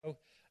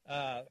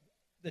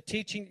the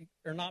teaching,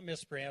 or not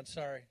Miss Brand,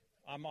 sorry.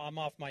 I'm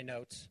off my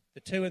notes.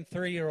 The 2 and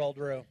 3-year-old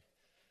room.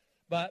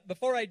 But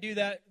before I do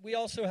that, we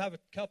also have a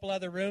couple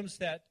other rooms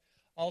that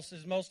also,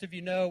 as most of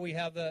you know, we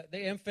have the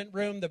infant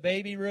room, the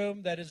baby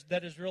room that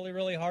is really,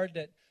 really hard,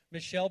 that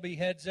Miss Shelby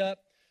heads up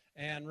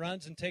and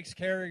runs and takes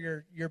care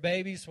of your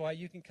babies while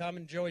you can come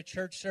enjoy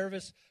church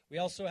service. We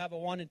also have a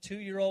 1 and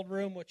 2-year-old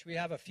room, which we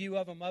have a few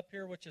of them up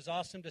here, which is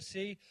awesome to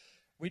see.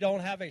 We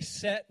don't have a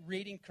set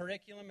reading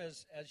curriculum,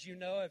 as you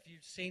know. If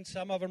you've seen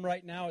some of them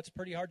right now, it's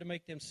pretty hard to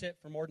make them sit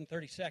for more than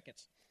 30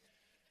 seconds.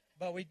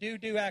 But we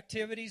do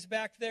activities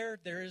back there.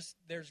 There's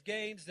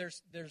games,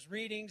 there's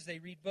readings. They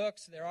read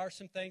books. There are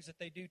some things that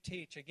they do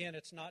teach. Again,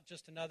 it's not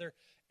just another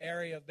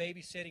area of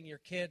babysitting your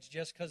kids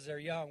just because they're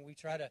young. We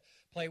try to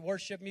play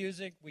worship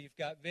music. We've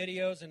got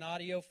videos and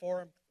audio for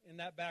them in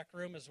that back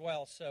room as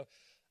well. So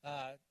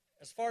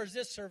as far as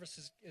this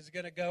service is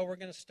going to go, we're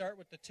going to start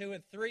with the 2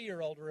 and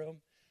 3-year-old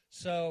room.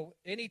 So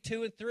any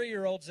 2 and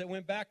 3-year-olds that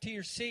went back to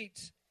your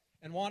seats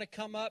and want to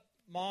come up,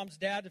 moms,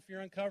 dad, if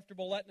you're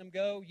uncomfortable letting them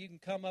go, you can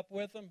come up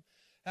with them.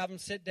 Have them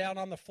sit down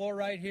on the floor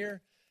right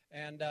here.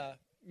 And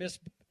Miss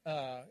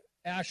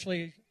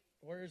Ashley,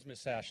 where is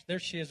Miss Ashley? There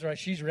she is, right?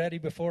 She's ready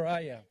before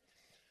I am.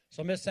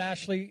 So Miss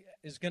Ashley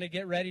is going to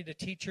get ready to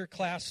teach her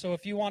class. So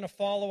if you want to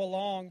follow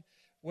along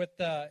with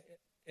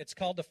it's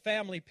called the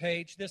family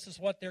page. This is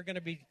what they're going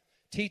to be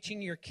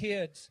teaching your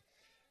kids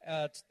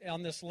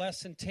on this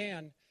lesson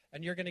 10.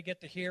 And you're going to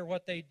get to hear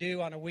what they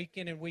do on a week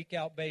in and week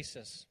out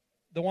basis.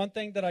 The one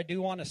thing that I do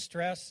want to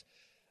stress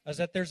is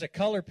that there's a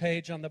color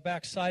page on the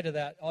back side of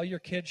that. All your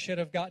kids should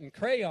have gotten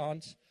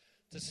crayons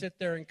to sit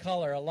there and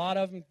color. A lot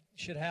of them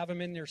should have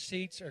them in their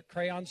seats, or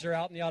crayons are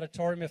out in the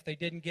auditorium if they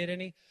didn't get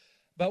any.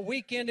 But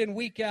week in and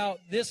week out,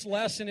 this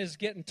lesson is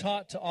getting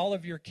taught to all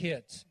of your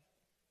kids.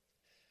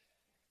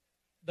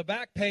 The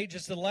back page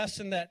is the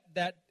lesson that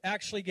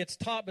actually gets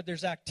taught, but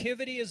there's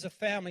activity as a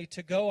family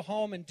to go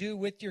home and do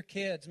with your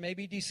kids.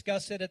 Maybe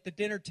discuss it at the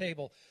dinner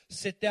table.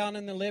 Sit down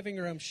in the living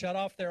room, shut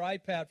off their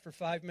iPad for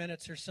 5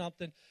 minutes or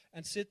something,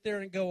 and sit there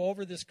and go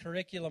over this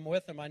curriculum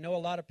with them. I know a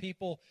lot of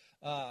people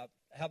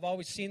have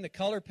always seen the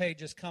color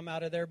pages come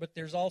out of there, but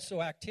there's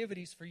also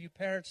activities for you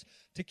parents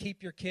to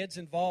keep your kids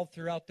involved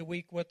throughout the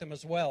week with them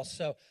as well.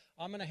 So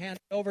I'm going to hand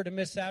it over to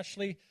Miss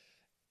Ashley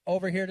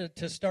over here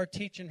to start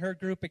teaching her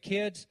group of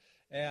kids.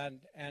 And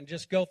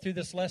just go through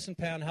this lesson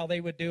plan, how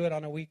they would do it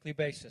on a weekly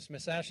basis.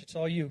 Miss Ash, it's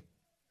all you.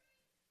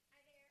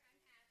 Hi there, I'm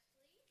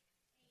Ashley, and this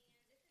is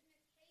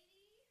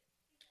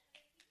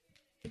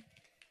Miss Katie.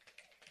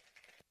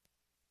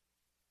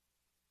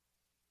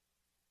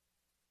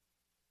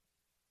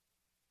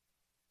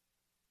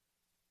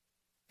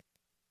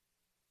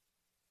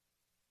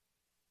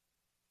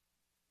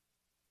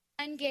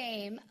 Fun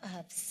game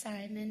of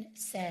Simon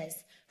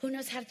Says. Who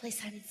knows how to play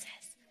Simon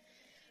Says?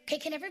 Okay,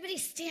 can everybody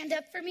stand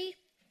up for me?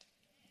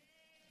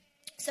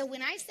 So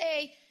when I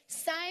say,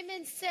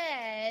 Simon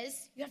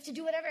says, you have to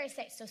do whatever I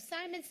say. So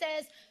Simon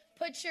says,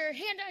 put your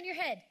hand on your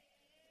head.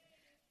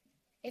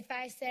 If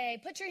I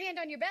say, put your hand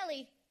on your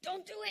belly,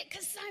 don't do it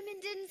because Simon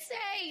didn't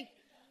say.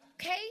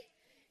 Okay?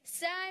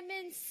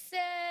 Simon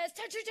says,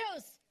 touch your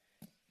toes.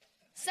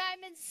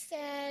 Simon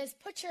says,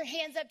 put your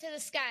hands up to the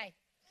sky.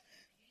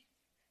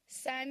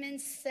 Simon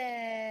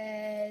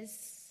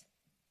says,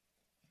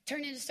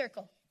 turn in a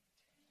circle.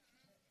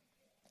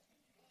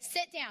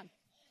 Sit down.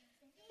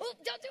 Oh,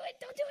 don't do it.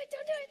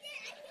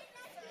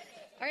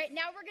 All right,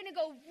 now we're going to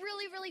go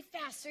really, really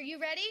fast. Are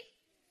you ready?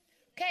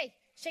 Okay,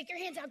 shake your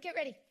hands out. Get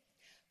ready.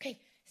 Okay,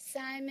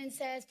 Simon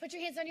says, put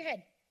your hands on your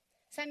head.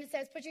 Simon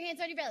says, put your hands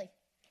on your belly.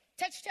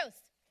 Touch your toes.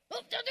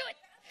 Oh, don't do it.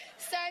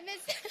 Simon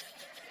says,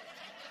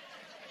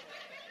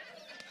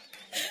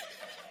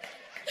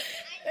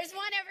 there's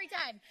one every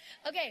time.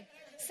 Okay,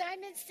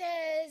 Simon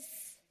says,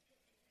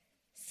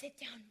 sit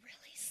down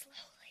really slowly.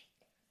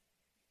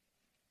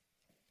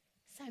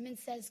 Simon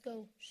says,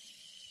 go, shh.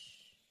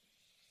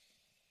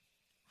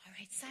 All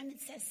right, Simon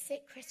says,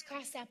 sit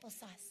crisscross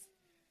applesauce.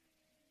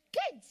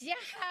 Good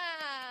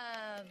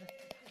job.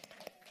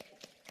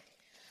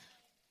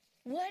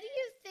 What do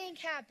you think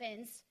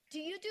happens? Do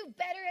you do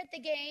better at the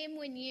game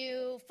when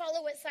you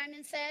follow what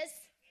Simon says?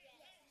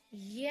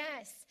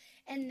 Yes.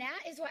 And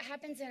that is what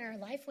happens in our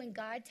life when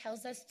God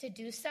tells us to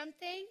do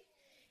something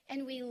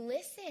and we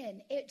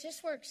listen. It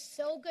just works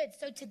so good.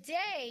 So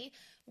today,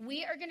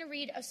 we are going to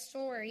read a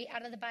story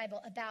out of the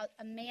Bible about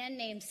a man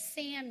named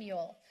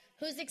Samuel.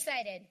 Who's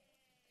excited?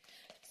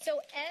 So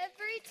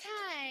every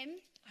time,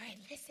 all right,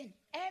 listen.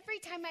 Every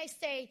time I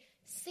say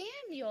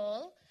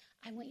Samuel,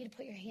 I want you to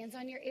put your hands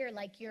on your ear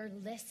like you're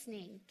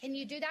listening. Can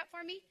you do that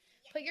for me?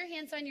 Yeah. Put your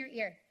hands on your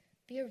ear.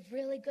 Be a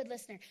really good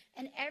listener.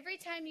 And every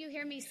time you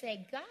hear me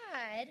say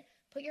God,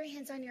 put your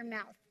hands on your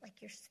mouth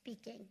like you're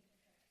speaking.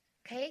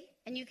 Okay?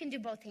 And you can do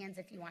both hands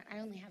if you want. I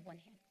only have one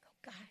hand.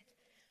 Go, God.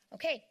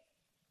 Okay.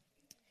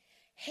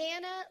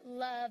 Hannah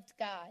loved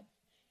God.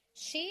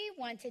 She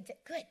wanted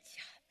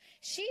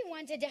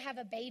to have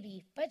a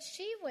baby, but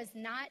she was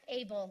not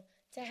able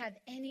to have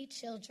any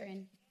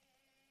children.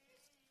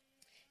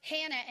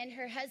 Hannah and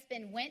her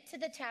husband went to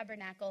the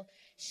tabernacle.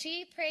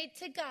 She prayed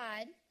to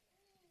God,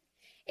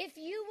 "If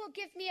you will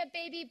give me a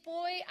baby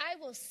boy, I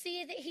will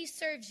see that he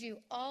serves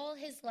you all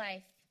his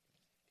life."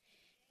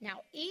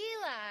 Now,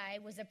 Eli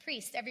was a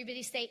priest.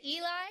 Everybody say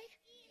Eli.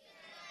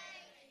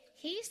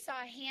 He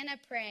saw Hannah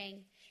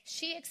praying.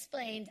 She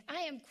explained,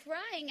 "I am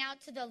crying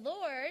out to the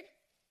Lord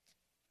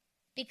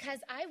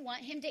because I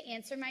want him to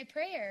answer my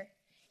prayer."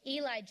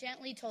 Eli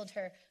gently told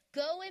her,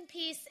 "Go in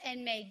peace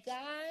and may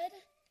God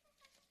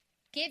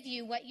give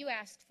you what you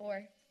asked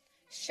for."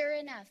 Sure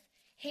enough,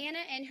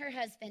 Hannah and her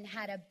husband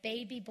had a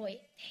baby boy.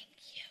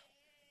 Thank you.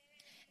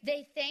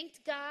 They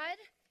thanked God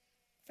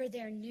for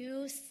their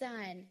new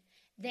son.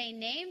 They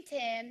named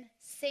him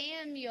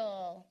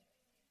Samuel.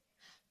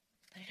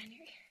 Put it on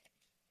your ear.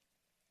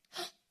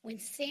 When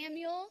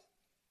Samuel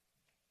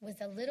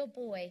was a little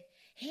boy,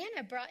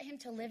 Hannah brought him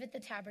to live at the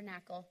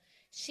tabernacle.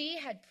 She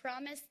had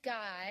promised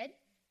God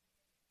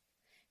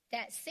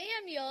that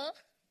Samuel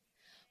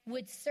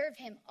would serve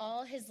him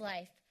all his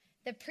life.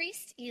 The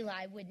priest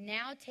Eli would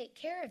now take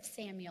care of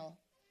Samuel.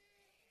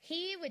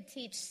 He would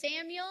teach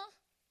Samuel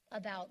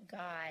about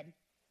God.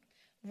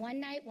 One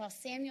night while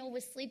Samuel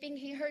was sleeping,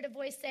 he heard a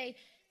voice say,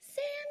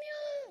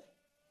 "Samuel!"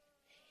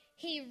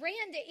 He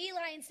ran to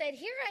Eli and said,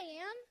 "Here I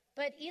am."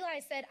 But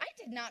Eli said, "I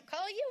did not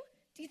call you."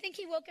 Do you think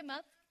he woke him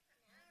up?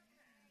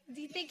 Do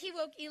you think he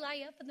woke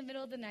Eli up in the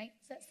middle of the night?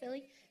 Is that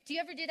silly? Do you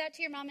ever do that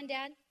to your mom and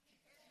dad?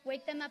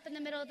 Wake them up in the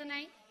middle of the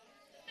night?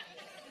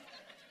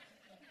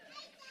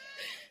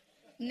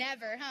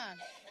 Never, huh?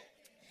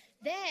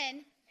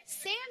 Then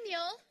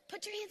Samuel,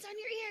 put your hands on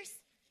your ears.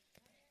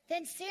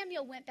 Then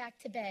Samuel went back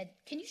to bed.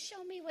 Can you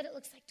show me what it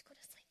looks like to go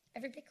to sleep?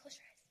 Everybody close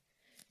your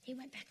eyes. He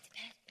went back to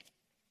bed.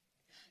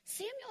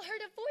 Samuel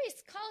heard a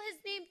voice call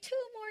his name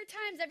 2 more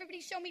times.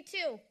 Everybody show me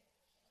 2.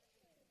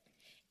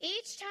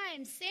 Each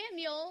time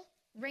Samuel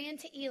ran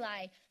to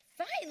Eli.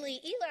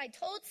 Finally, Eli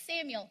told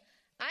Samuel,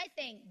 "I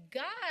think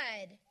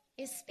God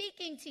is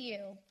speaking to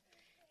you."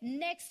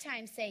 Next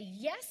time say,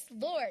 "Yes,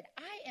 Lord,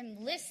 I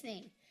am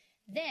listening."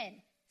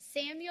 Then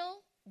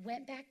Samuel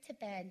went back to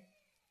bed.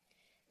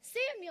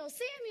 "Samuel,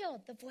 Samuel,"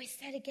 the voice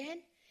said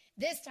again.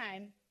 This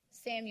time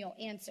Samuel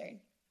answered,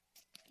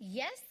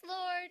 "Yes,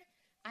 Lord,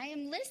 I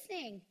am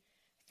listening."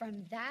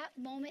 From that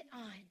moment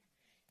on,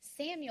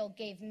 Samuel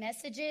gave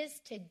messages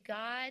to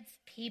God's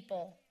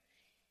people.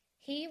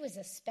 He was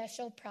a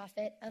special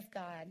prophet of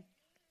God.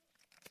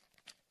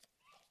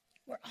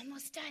 We're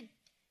almost done.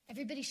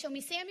 Everybody show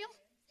me Samuel.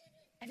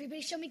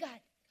 Everybody show me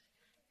God.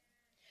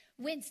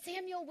 When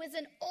Samuel was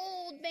an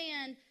old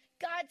man,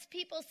 God's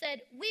people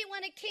said, "We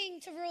want a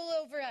king to rule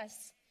over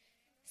us."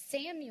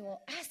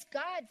 Samuel asked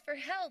God for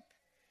help.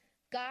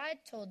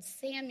 God told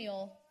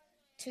Samuel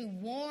to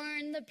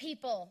warn the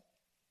people.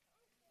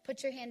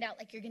 Put your hand out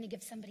like you're going to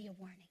give somebody a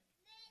warning.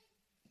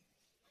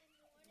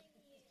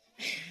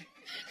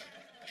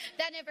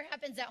 That never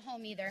happens at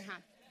home either,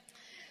 huh?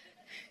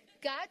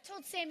 God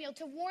told Samuel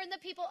to warn the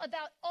people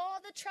about all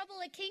the trouble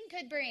a king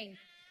could bring.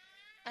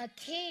 A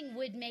king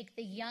would make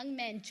the young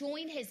men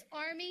join his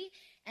army,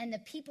 and the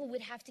people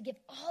would have to give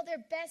all their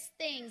best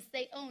things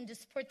they owned to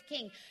support the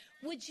king.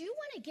 Would you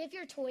want to give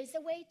your toys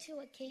away to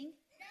a king?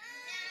 No!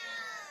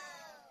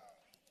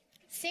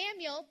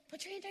 Samuel,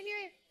 put your hand on your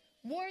ear,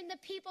 warned the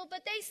people,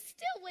 but they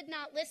still would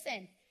not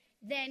listen.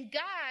 Then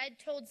God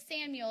told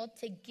Samuel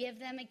to give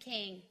them a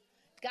king.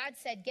 God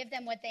said, give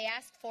them what they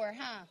asked for,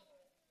 huh?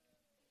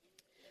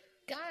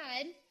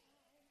 God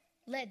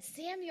led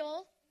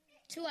Samuel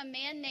to a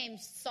man named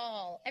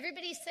Saul.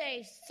 Everybody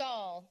say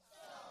Saul.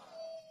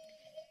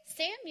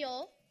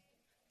 Samuel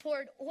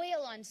poured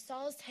oil on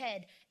Saul's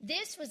head.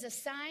 This was a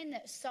sign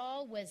that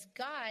Saul was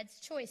God's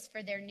choice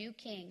for their new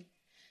king.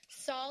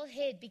 Saul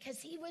hid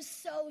because he was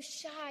so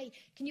shy.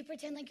 Can you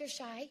pretend like you're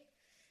shy?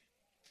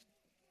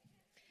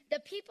 The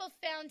people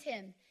found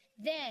him.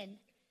 Then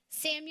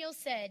Samuel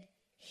said,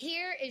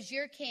 "Here is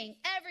your king."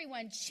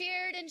 Everyone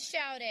cheered and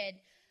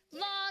shouted,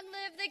 "Long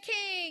live the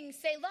king."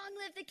 Say, "Long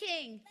live the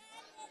king."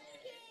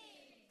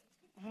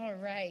 All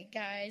right,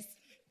 guys.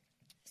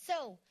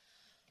 So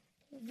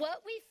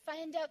what we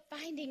find up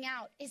finding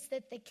out is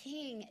that the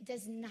king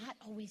does not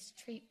always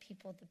treat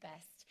people the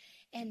best,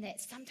 and that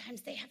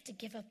sometimes they have to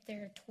give up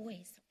their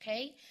toys,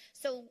 okay?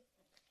 So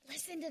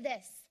listen to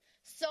this.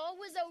 Saul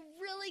was a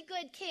really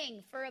good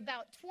king for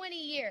about 20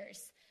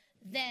 years.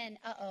 Then,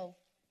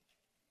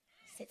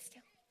 sit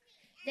still.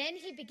 Then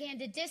he began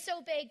to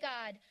disobey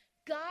God.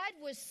 God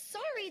was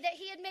sorry that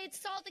he had made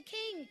Saul the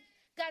king.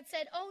 God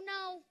said, "Oh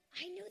no,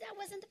 I knew that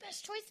wasn't the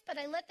best choice, but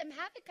I let them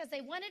have it because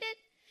they wanted it."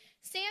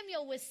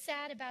 Samuel was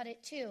sad about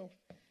it too.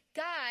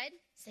 God,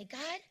 say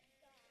God,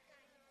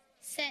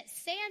 sent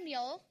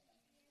Samuel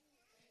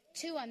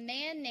to a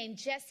man named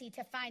Jesse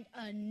to find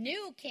a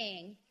new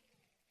king.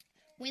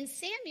 When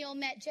Samuel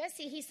met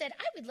Jesse, he said,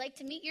 "I would like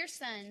to meet your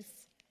sons."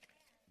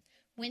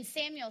 When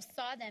Samuel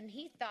saw them,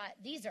 he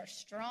thought, "These are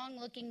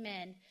strong-looking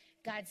men."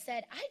 God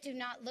said, "I do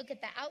not look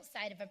at the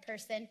outside of a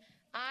person.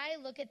 I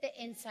look at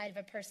the inside of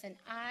a person.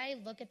 I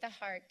look at the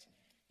heart."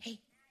 Hey,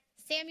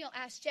 Samuel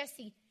asked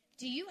Jesse,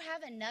 "Do you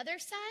have another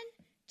son?"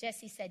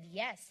 Jesse said,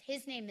 yes,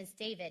 his name is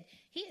David.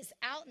 He is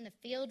out in the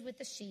field with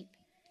the sheep.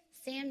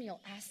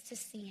 Samuel asked to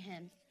see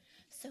him.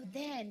 So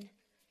then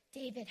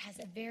David has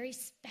a very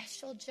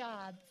special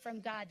job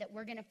from God that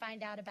we're going to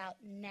find out about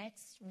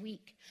next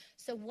week.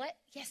 So what?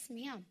 Yes,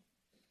 ma'am.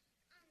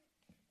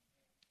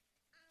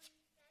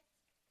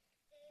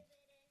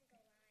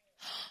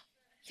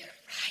 You're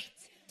right.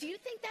 Do you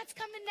think that's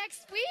coming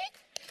next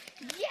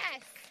week?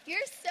 Yes, you're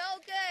so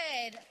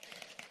good.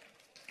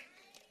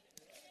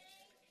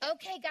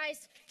 Okay,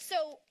 guys,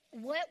 so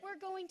what we're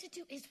going to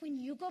do is when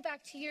you go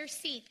back to your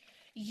seat,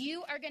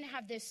 you are going to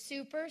have this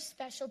super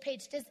special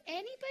page. Does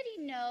anybody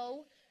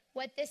know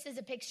what this is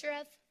a picture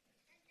of?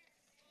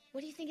 What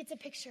do you think it's a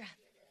picture of?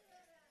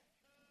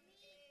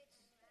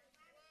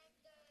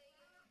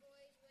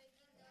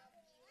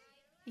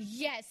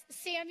 Yes,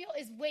 Samuel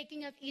is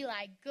waking up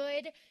Eli.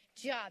 Good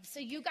job. So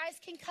you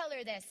guys can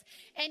color this.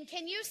 And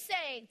can you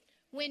say,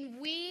 when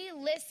we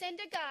listen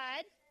to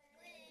God,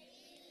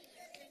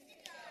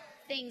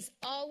 things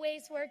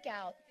always work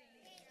out.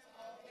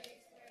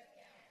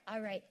 All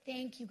right,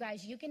 thank you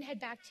guys. You can head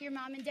back to your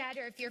mom and dad,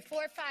 or if you're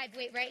 4 or 5,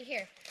 wait right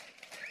here.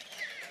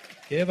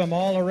 Give them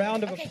all a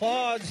round of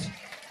applause.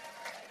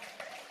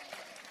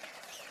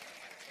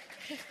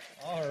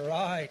 All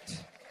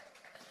right.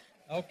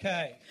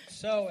 Okay,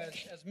 so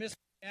as Miss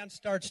Ann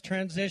starts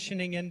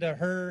transitioning into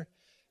her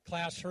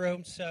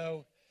classroom,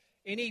 so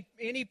any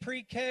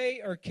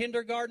pre-K or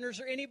kindergartners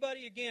or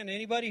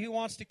anybody who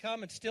wants to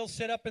come and still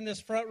sit up in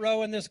this front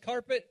row in this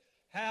carpet,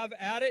 have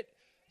at it.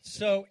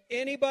 So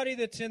anybody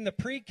that's in the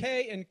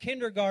pre-K and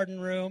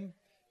kindergarten room,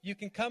 you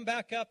can come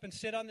back up and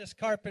sit on this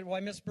carpet while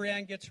Miss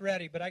Brianne gets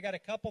ready. But I got a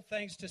couple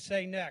things to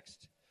say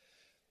next.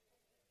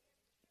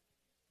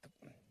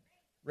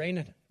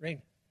 Rain.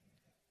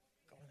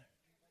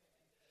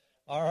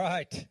 All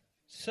right.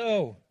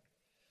 So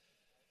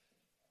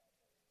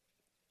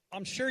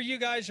I'm sure you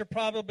guys are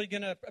probably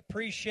going to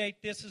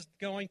appreciate this is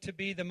going to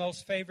be the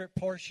most favorite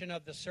portion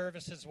of the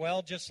service as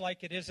well, just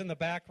like it is in the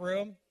back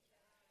room.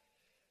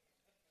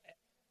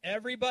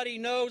 Everybody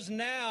knows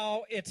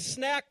now it's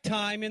snack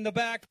time in the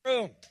back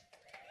room.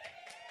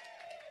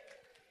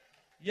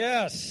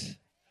 Yes.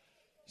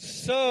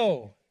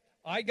 So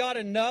I got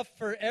enough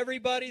for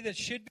everybody that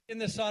should be in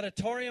this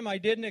auditorium. I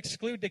didn't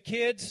exclude the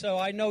kids, so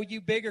I know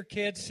you bigger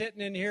kids sitting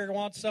in here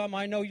want some.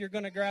 I know you're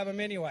going to grab them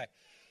anyway.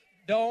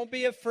 Don't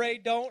be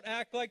afraid. Don't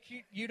act like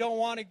you don't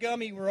want a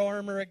gummy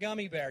worm or a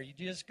gummy bear. You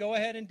just go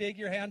ahead and dig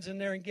your hands in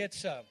there and get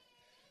some.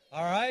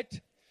 All right?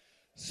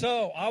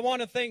 So I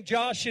want to thank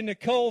Josh and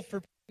Nicole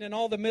and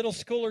all the middle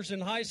schoolers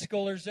and high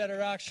schoolers that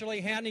are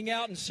actually handing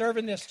out and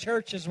serving this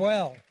church as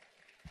well.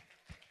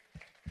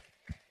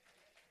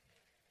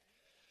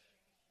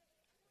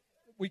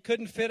 We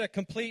couldn't fit a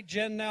complete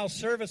Gen Now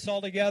service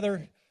all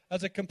together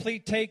as a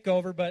complete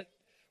takeover, but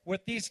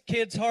with these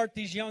kids' heart,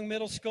 these young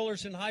middle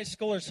schoolers and high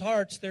schoolers'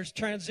 hearts, there's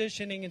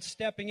transitioning and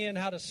stepping in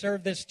how to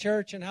serve this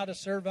church and how to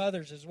serve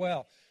others as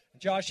well.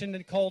 Josh and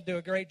Nicole do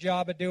a great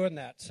job of doing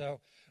that, so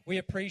we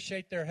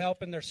appreciate their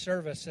help and their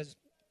service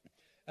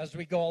as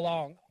we go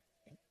along.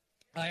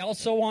 I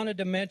also wanted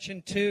to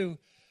mention, too,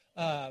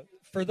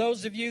 for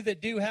those of you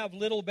that do have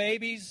little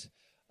babies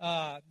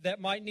that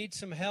might need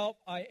some help,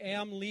 I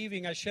am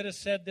leaving. I should have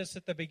said this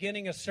at the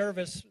beginning of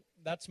service.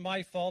 That's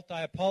my fault.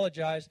 I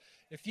apologize.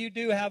 If you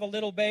do have a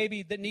little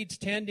baby that needs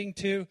tending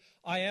to,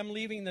 I am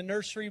leaving the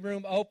nursery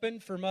room open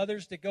for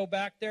mothers to go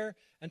back there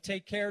and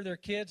take care of their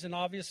kids. And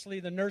obviously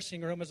the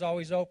nursing room is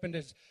always open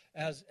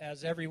as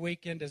every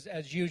weekend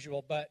as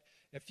usual. But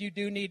if you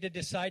do need to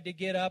decide to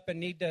get up and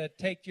need to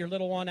take your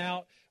little one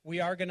out,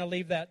 we are going to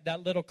leave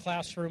that little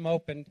classroom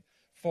open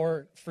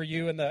for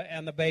you and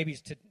the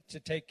babies to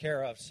take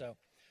care of. So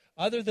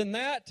other than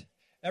that,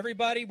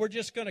 everybody, we're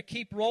just going to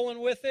keep rolling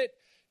with it.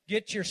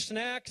 Get your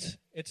snacks.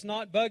 It's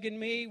not bugging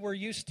me. We're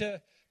used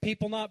to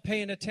people not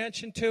paying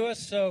attention to us,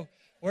 so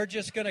we're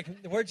just gonna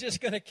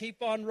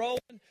keep on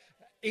rolling.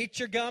 Eat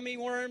your gummy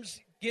worms.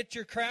 Get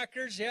your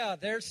crackers. Yeah,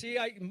 there. See,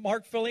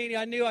 Mark Fellini.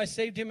 I knew I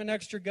saved him an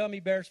extra gummy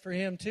bears for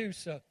him too.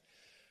 So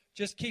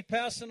just keep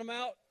passing them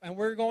out, and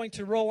we're going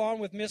to roll on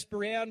with Miss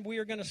Brianne. We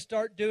are going to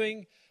start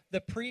doing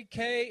the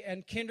pre-K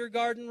and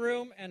kindergarten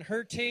room and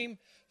her team.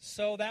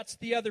 So that's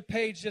the other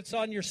page that's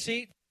on your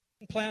seat.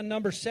 Plan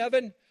number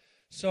 7.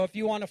 So if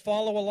you want to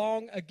follow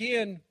along,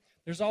 again,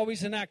 there's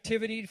always an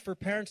activity for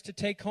parents to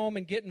take home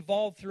and get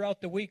involved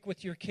throughout the week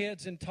with your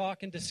kids and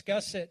talk and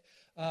discuss it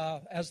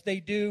as they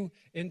do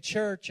in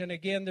church. And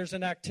again, there's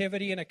an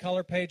activity and a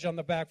color page on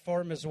the back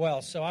form as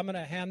well. So I'm going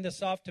to hand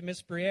this off to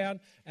Miss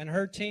Brianne and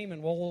her team,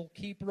 and we'll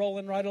keep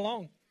rolling right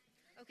along.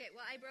 Okay,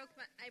 well, I broke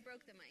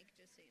the mic,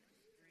 just so you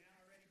know. Brianne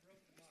already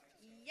broke the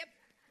mic. Yep.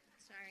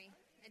 Sorry,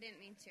 I didn't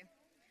mean to.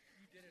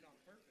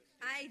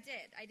 I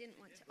did. I didn't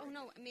want to. Oh,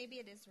 no, maybe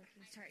it is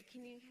working. Sorry.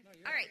 Can you? No,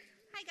 all right.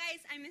 Hi, guys.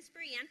 I'm Miss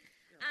Brianne.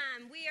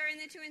 We are in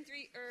the 2 and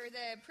 3, or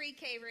the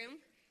pre-K room,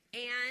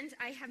 and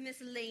I have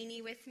Miss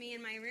Lainey with me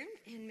in my room,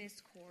 and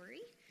Miss Corey,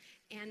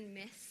 and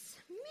Miss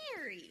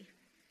Mary.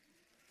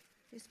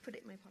 Just put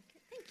it in my pocket.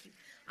 Thank you.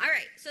 All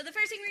right, so the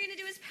first thing we're going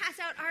to do is pass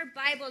out our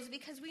Bibles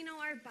because we know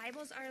our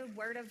Bibles are the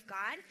Word of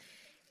God,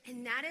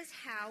 and that is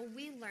how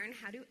we learn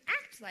how to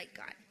act like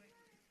God.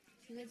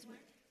 Do you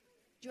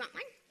want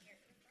mine?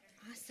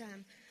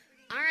 Awesome.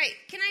 All right,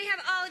 can I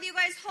have all of you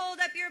guys hold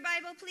up your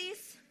Bible,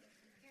 please?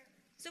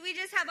 So we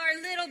just have our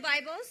little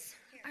Bibles.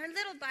 Our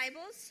little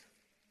Bibles.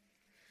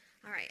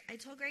 All right, I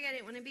told Greg I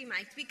didn't want to be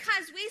mic'd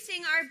because we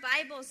sing our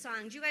Bible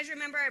song. Do you guys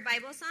remember our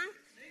Bible song?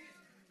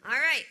 All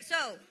right,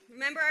 so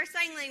remember our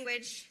sign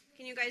language.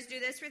 Can you guys do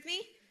this with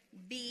me?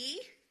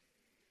 B-I-B-L-E.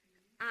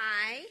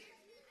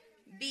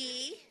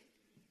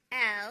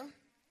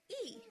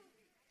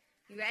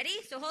 You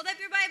ready? So hold up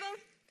your Bible.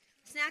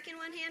 Snack in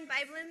one hand,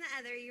 Bible in the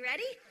other. You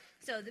ready?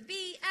 So the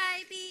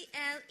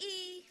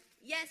B-I-B-L-E.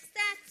 Yes,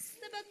 that's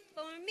the book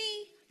for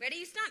me. Ready?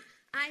 You stop.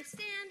 I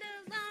stand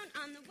alone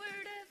on the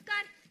Word of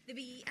God. The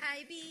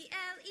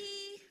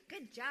B-I-B-L-E.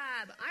 Good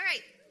job. All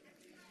right.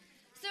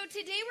 So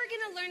today we're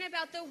going to learn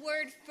about the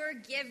word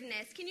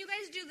forgiveness. Can you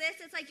guys do this?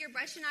 It's like you're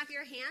brushing off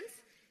your hands.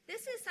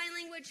 This is sign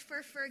language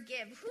for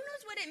forgive. Who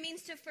knows what it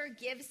means to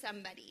forgive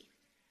somebody?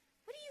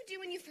 What do you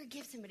do when you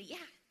forgive somebody?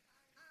 Yeah.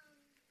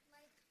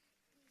 Like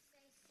you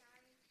say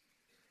sorry, and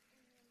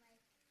you're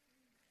like if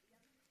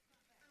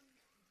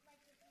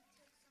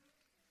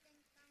you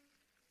took something from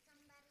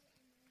somebody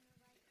and you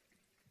said,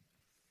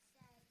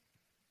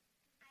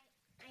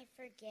 I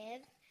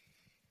forgive.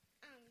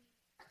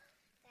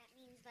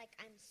 Like,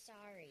 I'm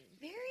sorry.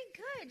 Very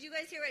good. You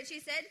guys hear what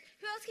she said?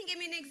 Who else can give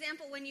me an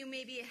example when you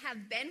maybe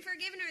have been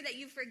forgiven or that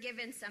you've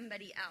forgiven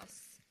somebody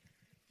else?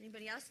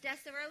 Anybody else?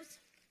 Desiros? It's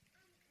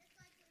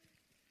like when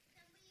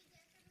somebody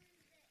does something that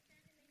doesn't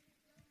make you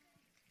feel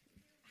good,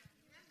 you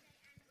say, I'm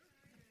sorry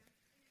in a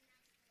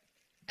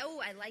nice voice.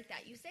 Oh, I like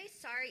that. You say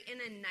sorry in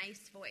a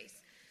nice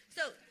voice.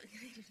 So,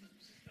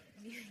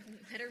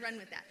 let her run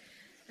with that.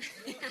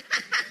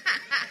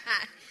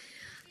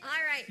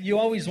 All right. You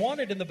always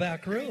wanted in the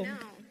back room. I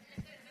know.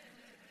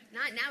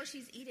 Not now,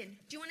 she's eaten.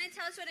 Do you want to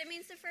tell us what it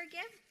means to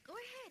forgive? Go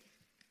ahead.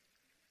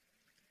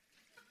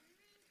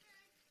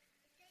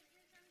 If they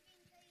do something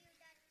to you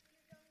that you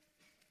don't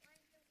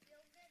want to feel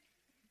good,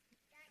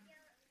 that you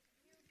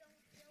don't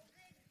feel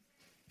good,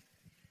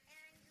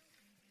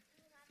 and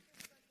you have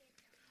to forgive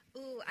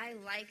them. Ooh, I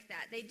like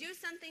that. They do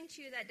something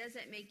to you that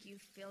doesn't make you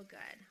feel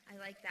good. I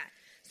like that.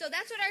 So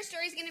that's what our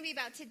story is going to be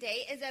about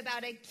today, is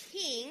about a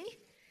king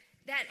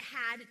that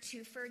had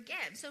to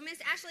forgive. So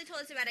Miss Ashley told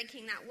us about a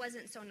king that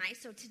wasn't so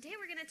nice. So today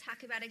we're going to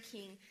talk about a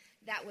king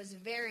that was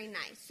very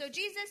nice. So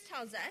Jesus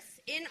tells us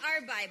in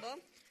our Bible.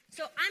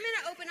 So I'm going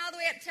to open all the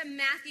way up to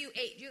Matthew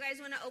 8. Do you guys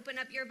want to open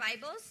up your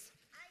Bibles?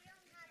 I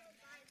don't have a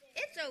Bible.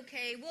 It's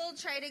okay. We'll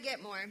try to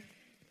get more.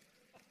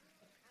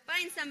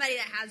 Find somebody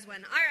that has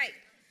one. All right.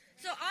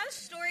 So our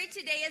story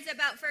today is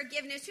about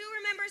forgiveness. Who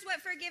remembers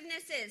what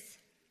forgiveness is?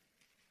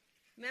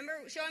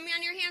 Remember, showing me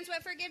on your hands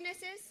what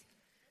forgiveness is?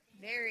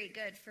 Very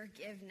good.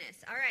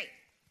 Forgiveness. All right.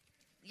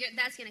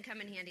 That's going to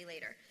come in handy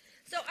later.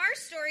 So our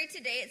story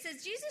today, it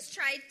says Jesus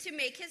tried to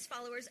make his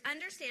followers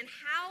understand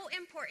how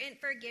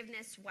important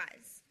forgiveness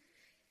was.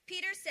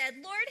 Peter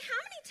said, Lord, how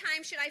many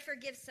times should I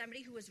forgive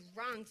somebody who has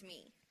wronged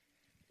me?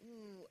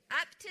 Ooh,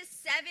 up to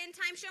 7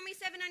 times. Show me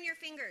 7 on your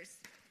fingers.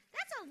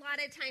 That's a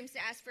lot of times to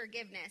ask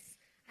forgiveness.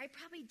 I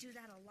probably do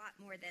that a lot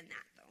more than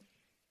that, though.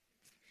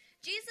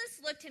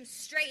 Jesus looked him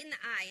straight in the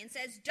eye and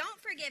says,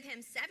 don't forgive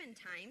him 7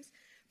 times.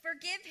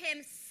 Forgive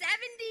him 77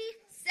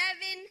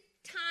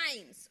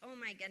 times. Oh,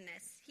 my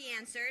goodness, he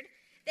answered.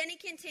 Then he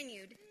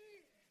continued,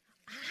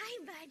 hi,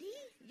 buddy.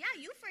 Yeah,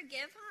 you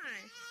forgive,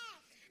 huh?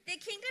 The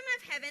kingdom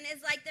of heaven is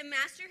like the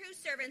master whose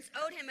servants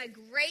owed him a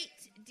great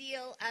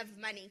deal of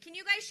money. Can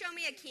you guys show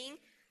me a king?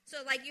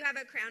 So, like you have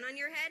a crown on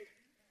your head?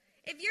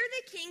 If you're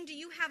the king, do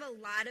you have a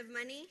lot of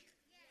money?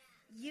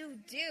 You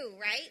do,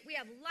 right? We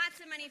have lots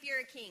of money if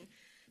you're a king.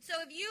 So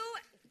if you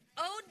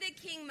owed the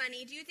king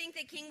money, do you think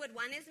the king would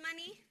want his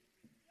money?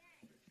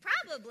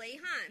 Probably,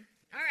 huh?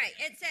 All right,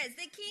 it says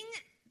the king,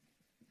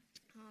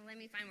 let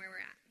me find where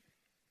we're at.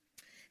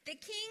 The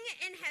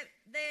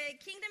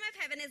kingdom of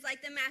heaven is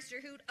like the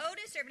master who owed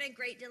his servant a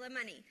great deal of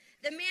money.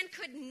 The man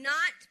could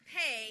not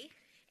pay,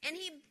 and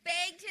he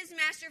begged his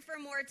master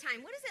for more time.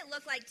 What does it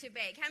look like to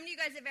beg? How many of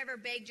you guys have ever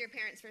begged your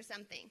parents for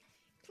something?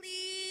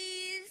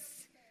 Please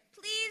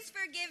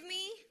forgive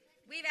me.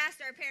 We've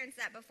asked our parents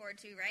that before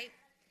too, right?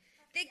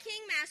 The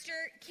king master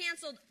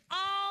canceled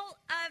all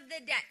of the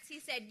debts.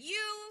 He said,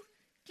 you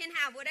can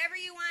have whatever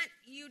you want.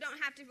 You don't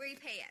have to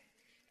repay it.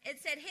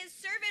 It said his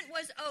servant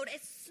was owed a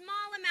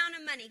small amount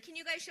of money. Can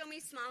you guys show me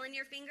small in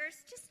your fingers?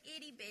 Just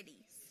itty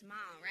bitty.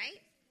 Small,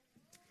 right?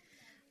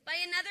 By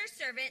another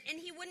servant, and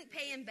he wouldn't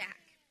pay him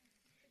back.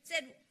 It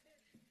said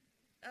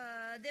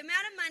the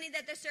amount of money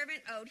that the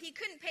servant owed, he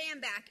couldn't pay him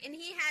back. And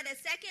he had a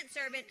second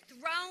servant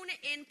thrown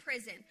in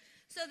prison.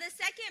 So the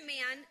second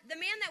man, the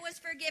man that was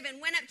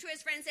forgiven, went up to his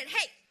friend and said,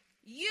 hey,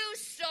 you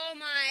stole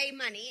my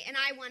money and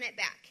I want it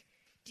back.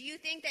 Do you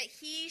think that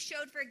he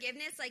showed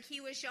forgiveness like he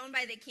was shown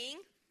by the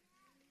king?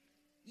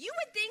 You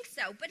would think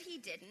so, but he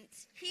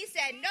didn't. He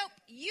said, nope,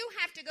 you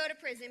have to go to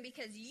prison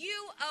because you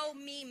owe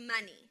me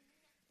money.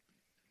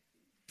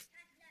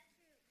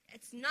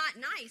 It's not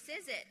nice,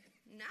 is it?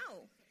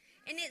 No.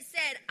 And it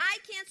said, I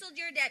canceled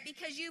your debt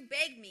because you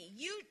begged me.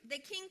 The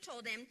king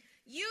told him,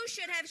 you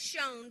should have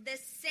shown the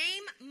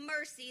same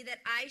mercy that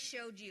I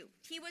showed you.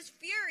 He was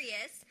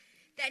furious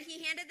that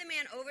he handed the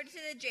man over to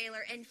the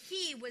jailer, and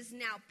he was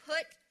now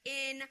put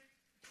in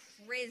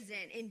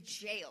prison, in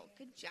jail.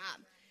 Good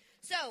job.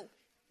 So,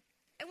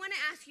 I want to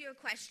ask you a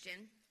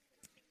question.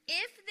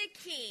 If the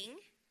king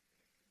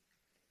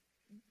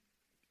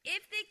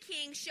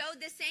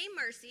showed the same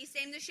mercy,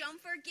 same to show him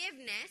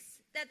forgiveness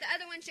that the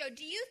other one showed,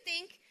 do you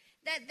think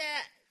that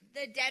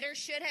the debtor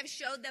should have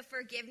showed the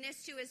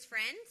forgiveness to his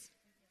friends?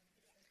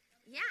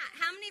 Yeah.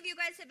 How many of you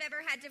guys have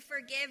ever had to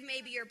forgive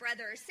maybe your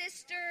brother or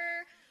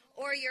sister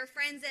or your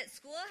friends at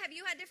school? Have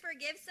you had to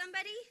forgive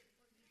somebody?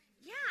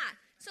 Yeah.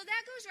 So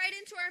that goes right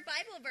into our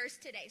Bible verse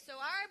today. So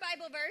our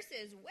Bible verse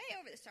is way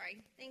over the,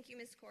 sorry. Thank you,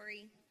 Miss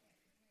Corey.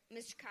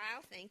 Mr.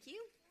 Kyle, thank you.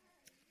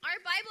 Our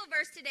Bible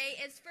verse today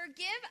is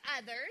forgive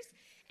others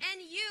and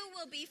you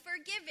will be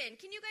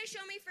forgiven. Can you guys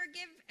show me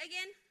forgive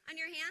again on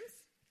your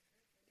hands?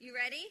 You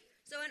ready?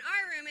 So in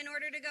our room, in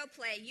order to go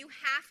play, you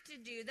have to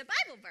do the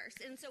Bible verse.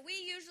 And so we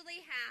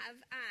usually have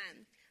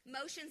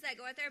motions that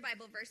go with our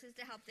Bible verses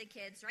to help the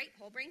kids, right?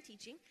 Whole brain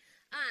teaching,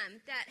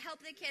 that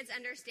help the kids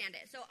understand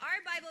it. So our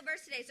Bible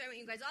verse today, so I want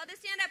you guys all to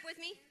stand up with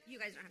me.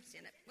 You guys don't have to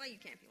stand up. Well, you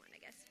can if you want,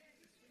 I guess.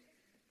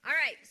 All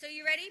right, so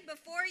you ready?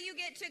 Before you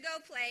get to go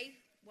play,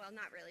 well,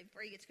 not really,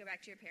 before you get to go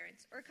back to your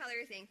parents or color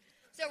your thing.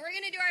 So we're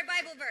going to do our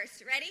Bible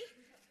verse. Ready?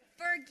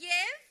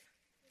 Forgive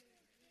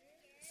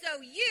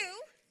so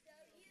you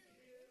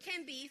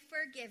can be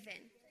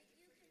forgiven.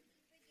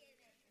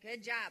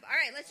 Good job. All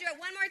right, let's do it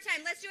one more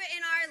time. Let's do it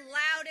in our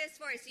loudest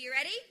voice. Are you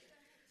ready?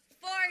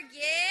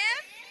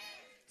 Forgive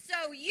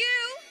so you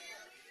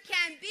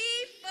can be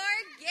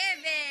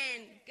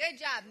forgiven. Good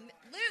job.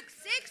 Luke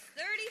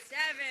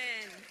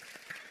 6:37.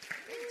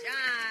 Good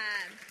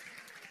job.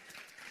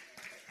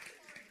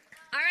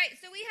 All right,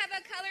 so we have a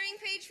coloring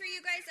page for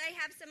you guys. I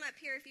have some up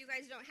here if you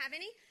guys don't have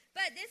any.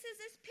 But this is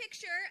this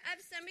picture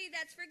of somebody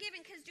that's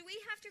forgiven. Because do we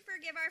have to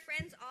forgive our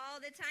friends all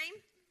the time?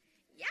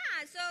 Yeah,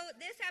 so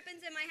this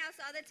happens in my house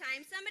all the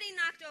time. Somebody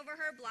knocked over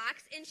her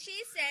blocks, and she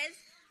says,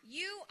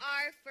 you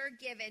are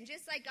forgiven.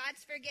 Just like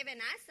God's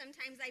forgiven us.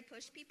 Sometimes I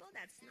push people.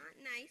 That's not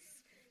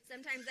nice.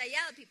 Sometimes I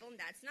yell at people, and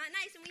that's not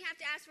nice. And we have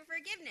to ask for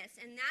forgiveness.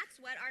 And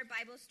that's what our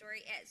Bible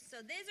story is.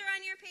 So these are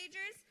on your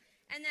pages,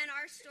 and then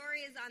our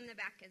story is on the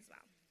back as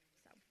well.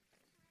 So,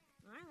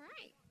 all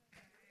right.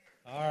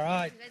 All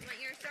right. You guys want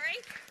your story?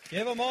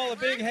 Give them all a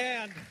big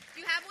hand.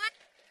 Do you have one?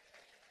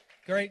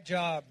 Great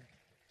job.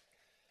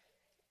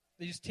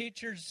 These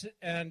teachers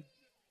and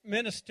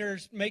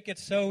ministers make it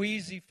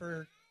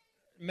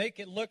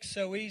look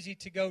so easy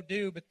to go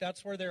do, but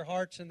that's where their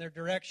hearts and their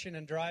direction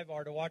and drive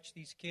are, to watch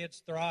these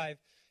kids thrive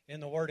in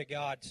the Word of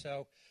God.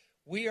 So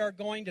we are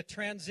going to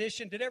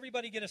transition. Did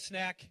everybody get a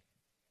snack?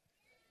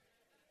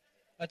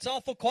 It's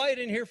awful quiet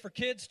in here for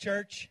kids'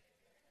 church.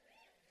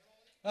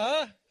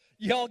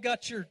 Y'all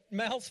got your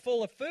mouths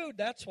full of food,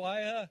 that's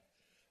why.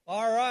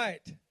 All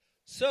right.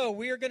 So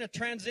we are going to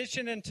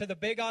transition into the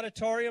big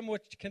auditorium,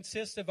 which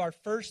consists of our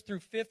 1st through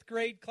 5th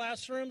grade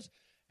classrooms.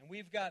 And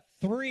we've got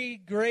 3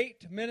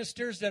 great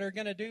ministers that are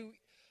going to do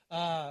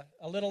a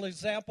little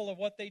example of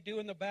what they do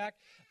in the back.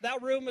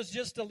 That room is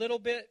just a little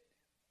bit,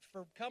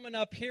 for coming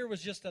up here,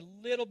 was just a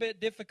little bit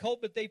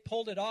difficult, but they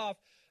pulled it off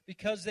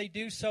because they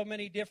do so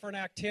many different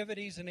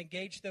activities and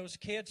engage those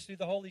kids through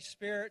the Holy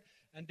Spirit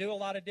and do a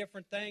lot of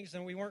different things,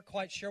 and we weren't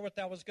quite sure what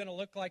that was going to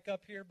look like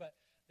up here, but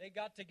they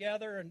got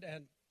together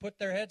and put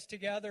their heads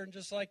together, and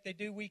just like they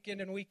do week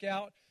in and week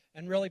out,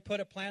 and really put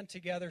a plan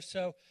together.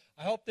 So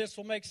I hope this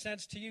will make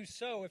sense to you.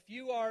 So if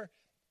you are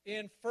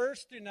in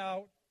 1st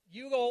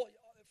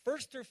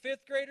through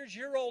 5th graders,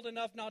 you're old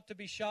enough not to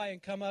be shy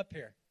and come up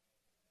here.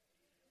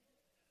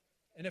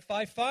 And if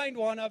I find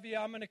one of you,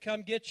 I'm going to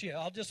come get you.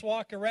 I'll just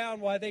walk around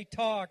while they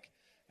talk,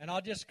 and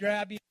I'll just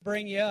grab you and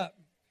bring you up.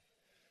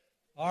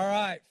 All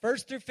right,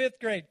 1st through 5th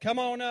grade, come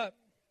on up.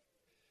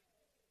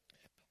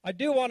 I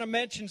do want to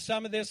mention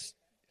some of this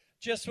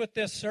just with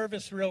this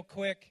service real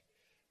quick,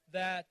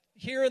 that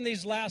here in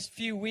these last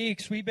few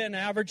weeks, we've been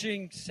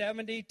averaging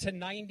 70 to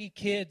 90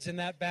 kids in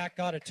that back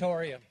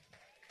auditorium.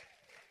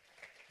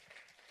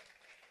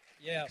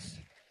 Yes.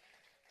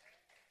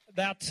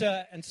 That's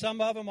and some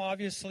of them,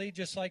 obviously,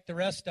 just like the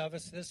rest of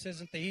us, this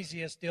isn't the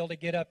easiest deal to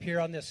get up here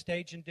on this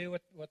stage and do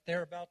what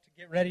they're about to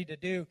get ready to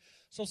do.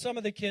 So some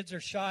of the kids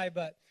are shy,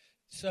 but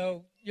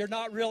so you're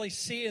not really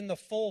seeing the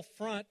full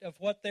front of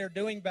what they're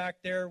doing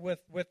back there with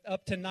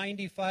up to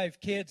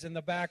 95 kids in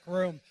the back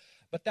room.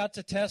 But that's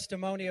a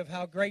testimony of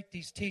how great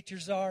these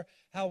teachers are,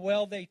 how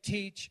well they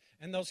teach,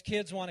 and those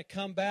kids want to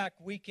come back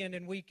week in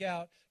and week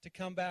out to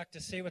come back to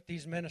see what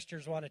these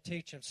ministers want to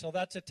teach them. So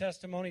that's a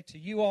testimony to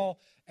you all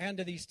and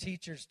to these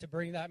teachers to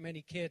bring that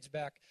many kids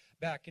back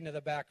back into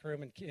the back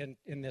room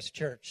in this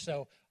church.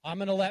 So I'm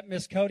going to let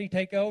Miss Cody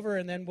take over,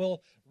 and then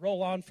we'll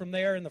roll on from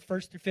there in the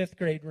 1st through 5th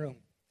grade room.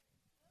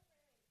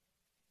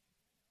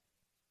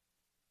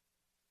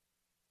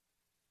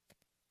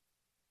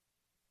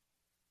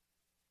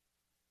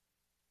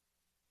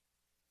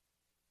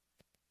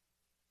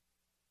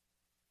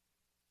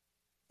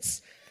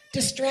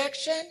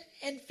 Distraction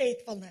and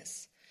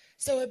faithfulness.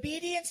 So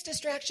obedience,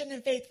 distraction,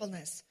 and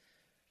faithfulness.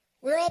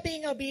 We're all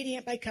being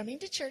obedient by coming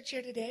to church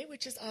here today,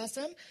 which is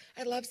awesome.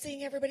 I love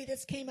seeing everybody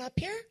that's came up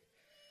here.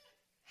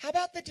 How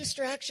about the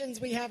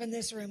distractions we have in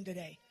this room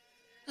today?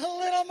 A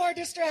little more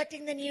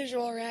distracting than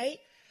usual, right?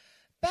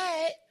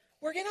 But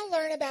we're going to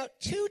learn about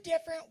 2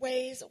 different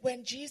ways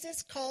when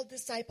Jesus called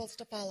disciples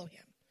to follow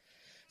him.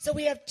 So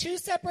we have 2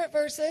 separate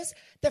verses.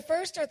 The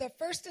first are the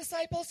first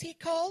disciples he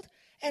called,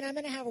 and I'm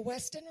going to have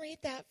Weston read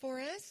that for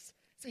us.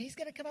 So he's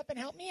going to come up and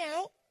help me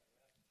out.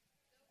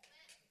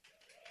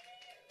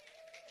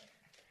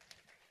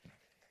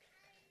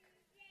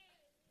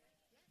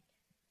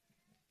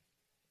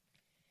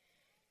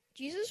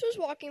 Jesus was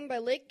walking by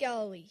Lake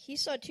Galilee. He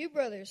saw 2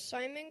 brothers,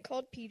 Simon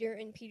called Peter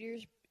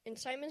and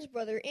Simon's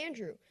brother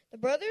Andrew. The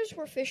brothers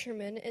were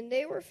fishermen, and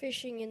they were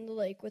fishing in the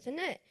lake with a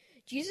net.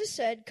 Jesus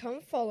said,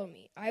 "Come follow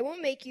me. I will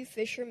make you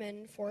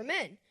fishermen for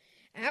men."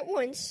 At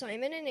once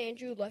Simon and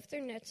Andrew left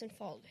their nets and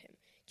followed him.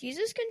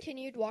 Jesus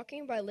continued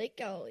walking by Lake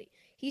Galilee.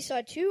 He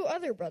saw 2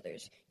 other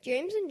brothers,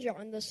 James and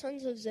John, the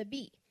sons of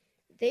Zebedee.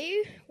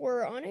 They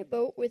were on a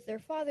boat with their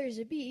father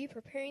Zebedee,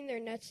 preparing their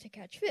nets to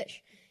catch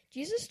fish.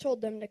 Jesus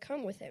told them to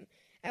come with him.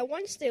 At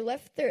once they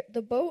left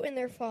the boat and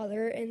their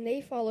father, and they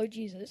followed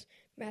Jesus.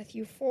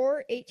 Matthew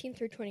 4:18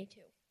 through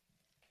 22.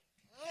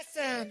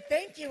 Awesome.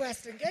 Thank you,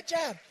 Weston. Good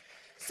job.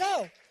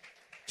 So,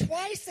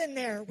 twice in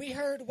there we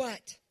heard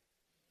what?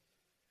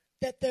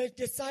 That the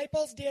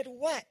disciples did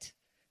what?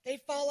 They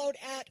followed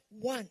at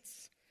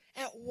once.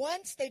 At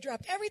once, they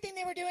dropped everything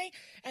they were doing,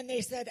 and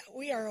they said,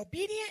 we are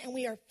obedient, and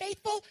we are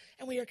faithful,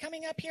 and we are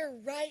coming up here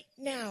right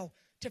now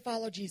to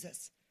follow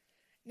Jesus.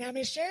 Now,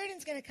 Miss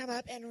Sheridan's going to come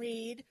up and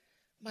read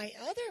my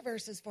other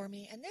verses for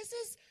me, and this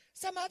is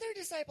some other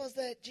disciples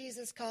that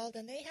Jesus called,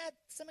 and they had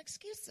some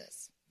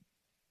excuses.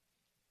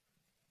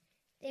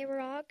 They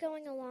were all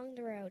going along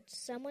the road.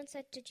 Someone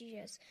said to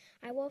Jesus,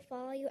 "I will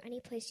follow you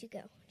any place you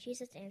go."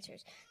 Jesus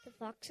answers, "The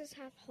foxes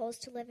have holes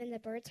to live in, the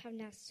birds have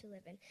nests to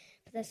live in,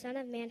 but the Son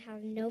of Man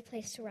has no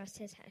place to rest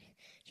his head."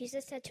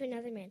 Jesus said to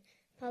another man,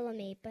 "Follow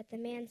me." But the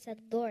man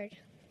said, "Lord,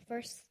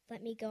 first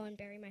let me go and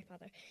bury my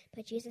father."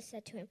 But Jesus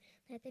said to him,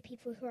 "Let the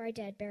people who are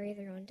dead bury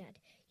their own dead.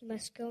 You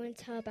must go and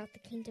tell about the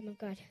kingdom of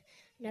God."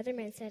 Another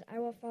man said, "I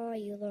will follow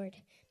you,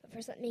 Lord, but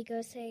first let me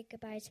go say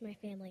goodbye to my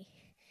family."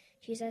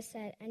 Jesus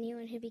said,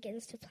 "Anyone who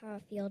begins to plow a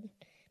field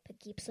but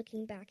keeps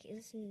looking back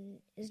is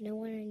no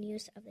one in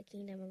use of the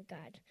kingdom of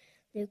God."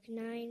 Luke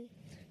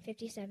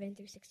 9:57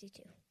 through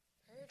 62.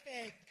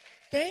 Perfect.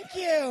 Thank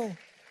you.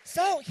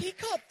 So he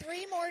called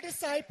 3 more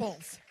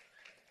disciples.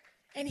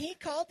 And he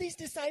called these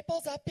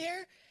disciples up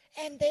here,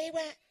 and they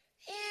went,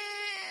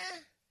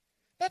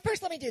 but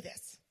first let me do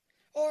this.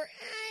 Or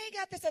I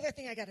got this other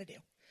thing I got to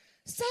do.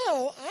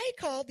 So I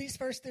called these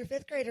 1st through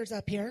 5th graders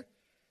up here.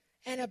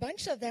 And a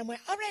bunch of them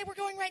went, all right, we're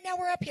going right now,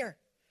 we're up here,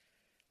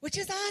 which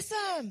is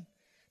awesome.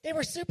 They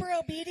were super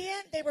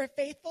obedient. They were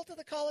faithful to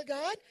the call of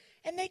God,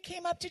 and they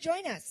came up to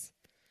join us.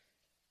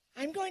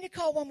 I'm going to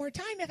call one more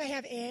time if I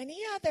have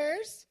any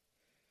others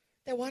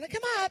that want to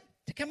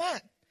come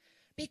up.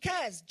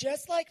 Because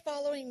just like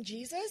following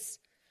Jesus,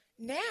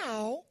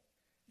 now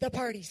the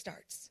party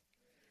starts.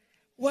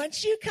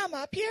 Once you come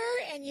up here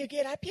and you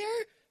get up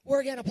here,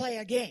 we're going to play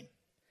a game.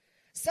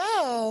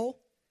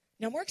 So,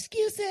 no more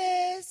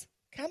excuses.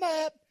 Come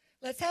up.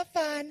 Let's have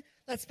fun.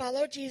 Let's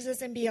follow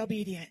Jesus and be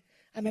obedient.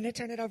 I'm going to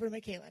turn it over to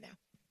Michaela now.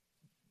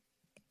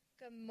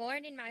 Good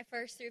morning, my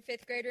 1st through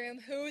 5th grade room.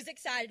 Who's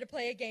excited to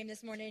play a game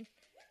this morning?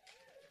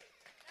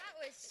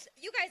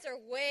 You guys are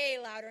way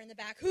louder in the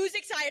back. Who's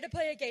excited to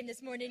play a game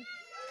this morning?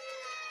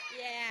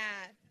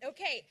 Yeah.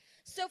 Okay.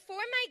 So for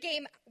my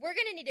game, we're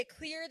going to need to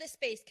clear the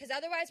space because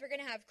otherwise we're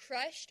going to have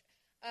crushed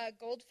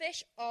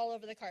goldfish all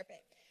over the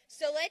carpet.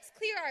 So let's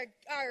clear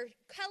our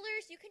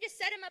colors. You can just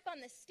set them up on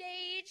the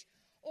stage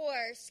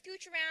or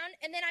scooch around,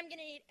 and then I'm going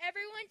to need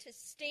everyone to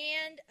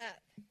stand up.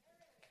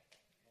 Want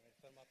me to put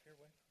them up here,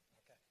 Wayne?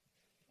 Okay.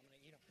 I'm going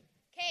to eat them.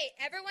 Okay,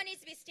 everyone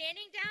needs to be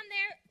standing down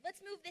there.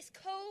 Let's move this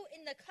coat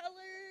in the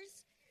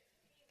colors.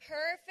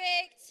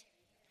 Perfect.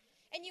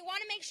 And you want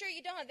to make sure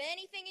you don't have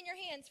anything in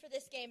your hands for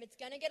this game. It's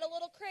going to get a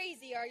little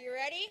crazy. Are you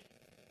ready?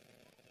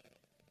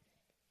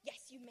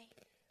 Yes, you may.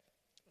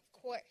 Of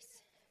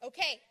course.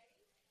 Okay.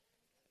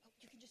 Oh,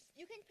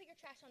 you can put your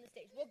trash on the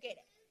stage. We'll get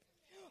it.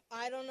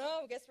 I don't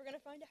know. I guess we're going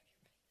to find out.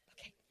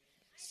 Okay.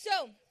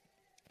 So,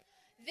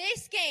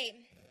 this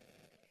game,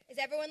 is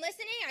everyone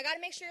listening? I got to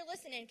make sure you're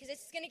listening because this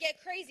is going to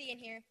get crazy in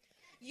here.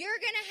 You're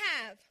going to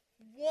have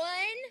 1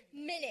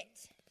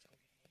 minute.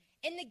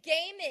 And the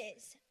game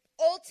is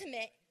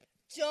ultimate.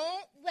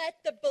 Don't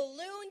let the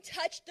balloon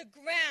touch the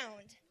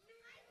ground.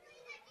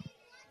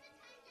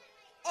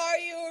 Are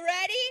you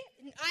ready?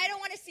 I don't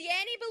want to see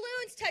any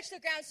balloons touch the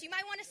ground, so you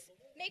might want to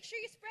make sure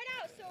you spread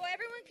out so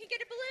everyone can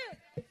get a balloon.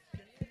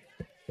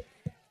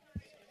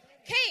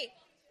 Okay,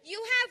 you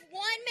have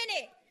 1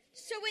 minute.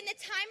 So when the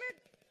timer,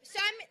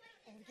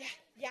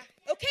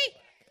 Okay,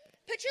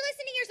 put your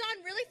listening ears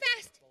on really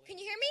fast. Can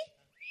you hear me?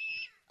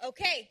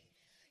 Okay,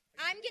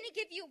 I'm going to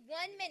give you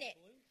 1 minute.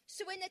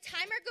 So when the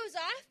timer goes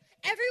off,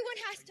 everyone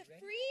has to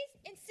freeze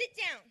and sit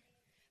down.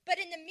 But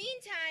in the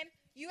meantime,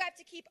 you have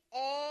to keep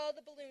all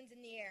the balloons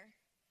in the air.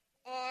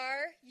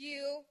 Are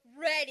you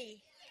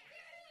ready?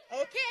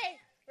 Okay,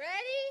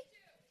 ready?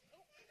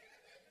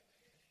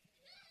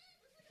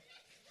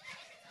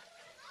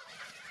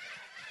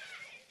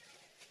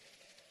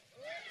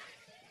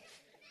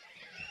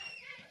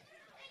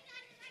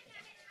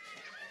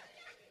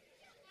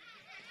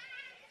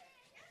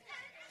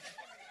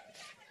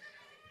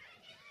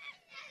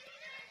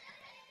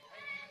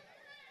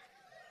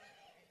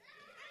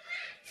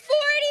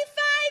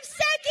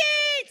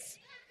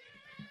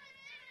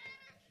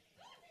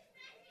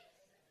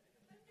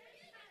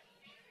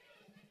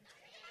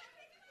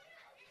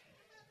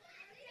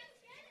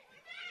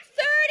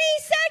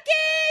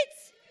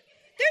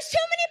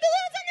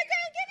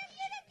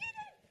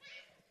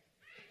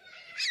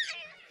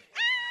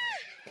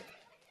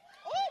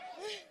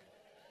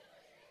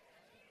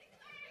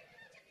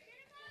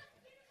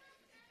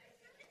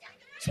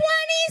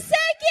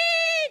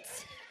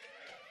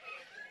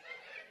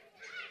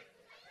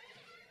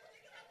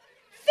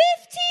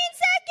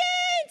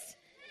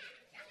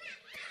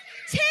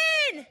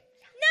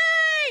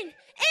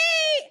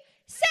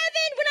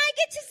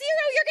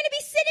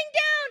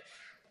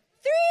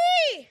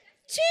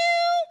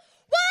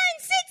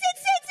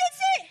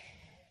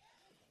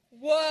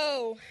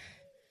 Whoa.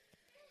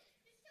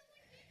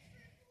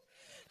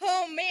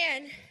 Oh,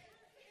 man.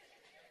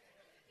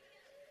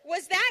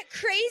 Was that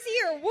crazy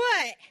or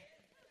what?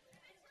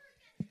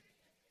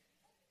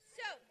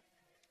 So,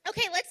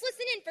 okay, let's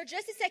listen in for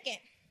just a second.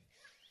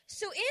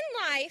 So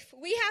in life,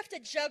 we have to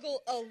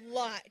juggle a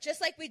lot,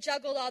 just like we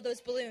juggled all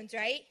those balloons,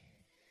 right?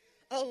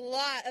 A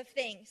lot of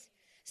things.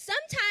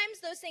 Sometimes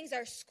those things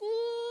are school,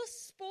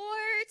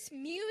 sports,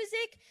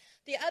 music,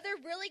 the other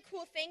really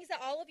cool things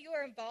that all of you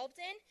are involved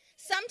in.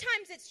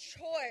 Sometimes it's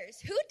chores.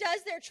 Who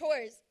does their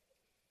chores?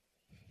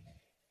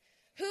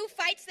 Who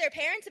fights their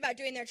parents about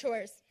doing their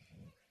chores?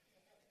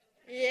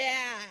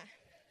 Yeah.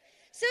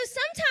 So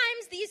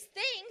sometimes these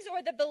things,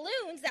 or the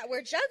balloons that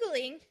we're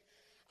juggling,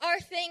 are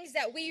things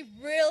that we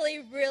really,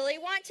 really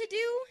want to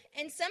do,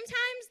 and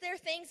sometimes they're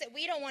things that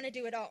we don't want to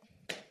do at all.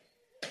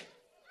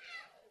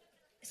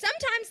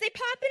 Sometimes they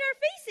pop in our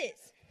faces.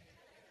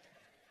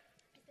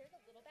 Is there the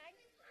little bag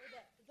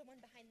or the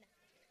one behind that?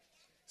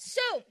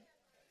 So,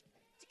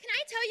 can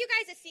I tell you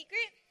guys a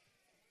secret?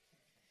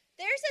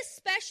 There's a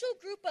special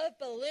group of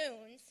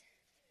balloons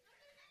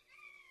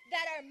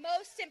that are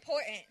most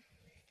important.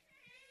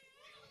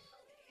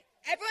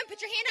 Everyone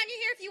put your hand on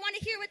your ear if you want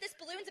to hear what this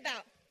balloon's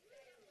about.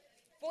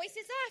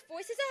 Voices off,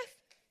 voices off.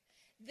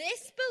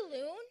 This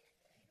balloon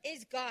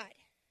is God.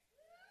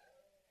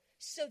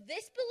 So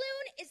this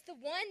balloon is the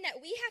one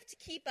that we have to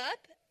keep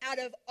up out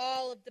of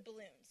all of the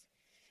balloons.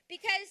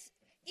 Because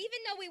even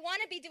though we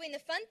want to be doing the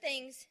fun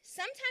things,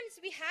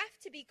 sometimes we have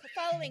to be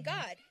following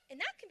God. And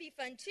that can be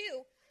fun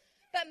too.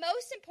 But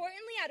most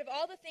importantly, out of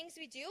all the things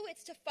we do,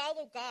 it's to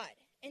follow God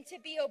and to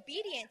be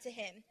obedient to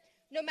Him,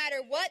 no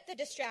matter what the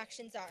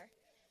distractions are.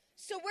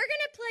 So we're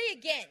going to play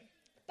again.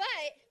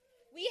 But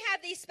we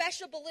have these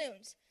special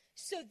balloons.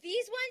 So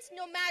these ones,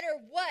 no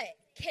matter what,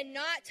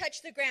 cannot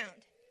touch the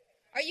ground.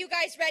 Are you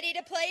guys ready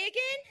to play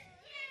again?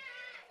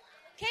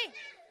 Okay.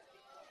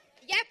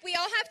 Yep, we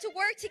all have to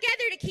work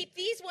together to keep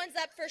these ones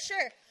up for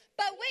sure.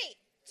 But wait,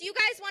 do you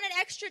guys want an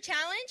extra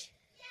challenge?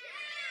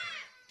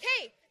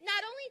 Okay,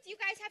 not only do you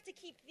guys have to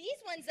keep these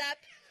ones up,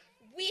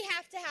 we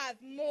have to have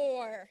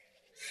more.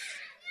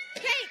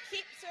 Okay,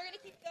 so we're going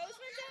to keep those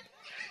ones up.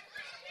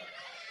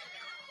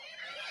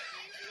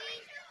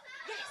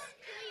 Yes.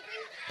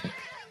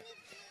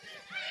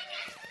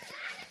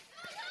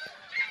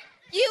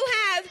 You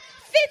have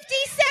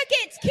 50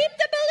 seconds. Keep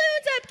the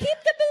balloons up. Keep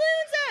the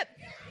balloons up.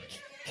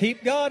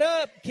 Keep God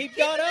up. Keep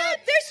God up.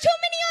 There's too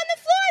many on the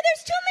floor.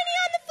 There's too many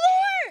on the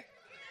floor.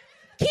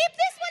 Keep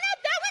this one up.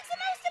 That one's the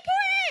most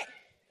important.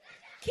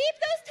 Keep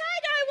those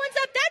tie-dye ones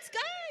up. That's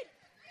good.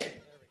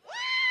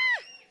 Ah!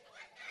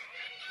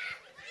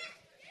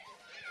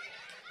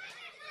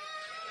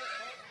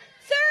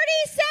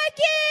 30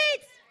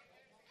 seconds.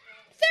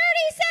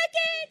 30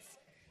 seconds.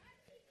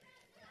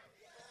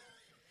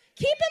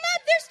 Keep them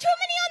up. There's too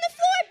many on the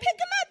floor. Pick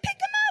them up. Pick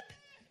them up.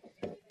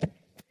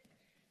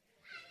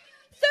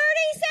 30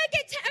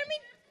 seconds.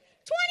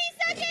 20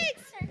 seconds.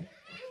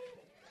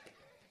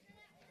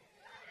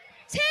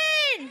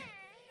 10,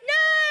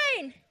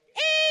 9, 8,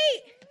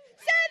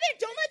 7.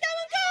 Don't let that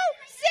one go.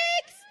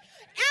 6.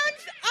 On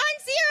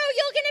 0,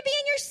 you're going to be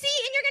in your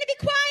seat and you're going to be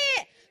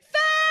quiet.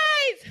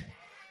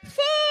 5,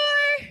 4,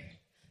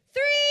 3.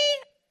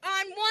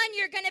 On 1,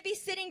 you're going to be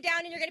sitting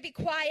down and you're going to be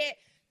quiet.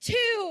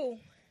 2,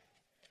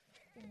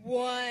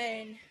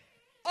 1.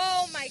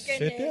 Oh, my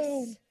goodness. Sit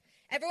down.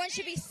 Everyone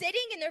should be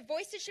sitting and their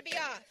voices should be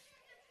off.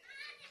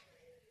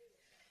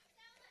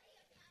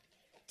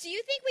 Do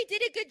you think we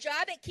did a good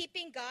job at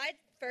keeping God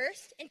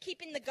first and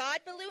keeping the God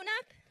balloon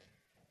up?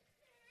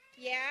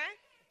 Yeah?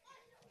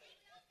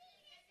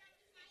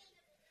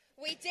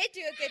 We did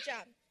do a good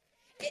job.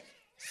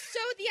 So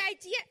the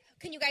idea,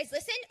 can you guys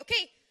listen?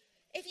 Okay,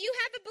 if you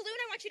have a balloon,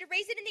 I want you to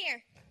raise it in the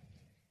air.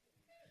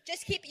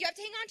 Just you have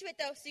to hang on to it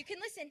though, so you can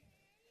listen.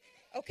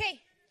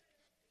 Okay.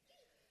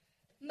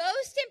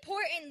 Most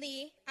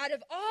importantly, out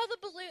of all the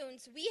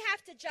balloons, we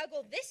have to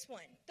juggle this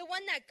one, the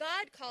one that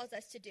God calls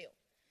us to do.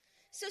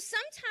 So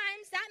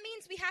sometimes that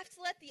means we have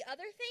to let the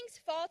other things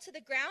fall to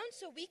the ground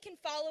so we can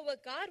follow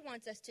what God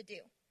wants us to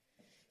do.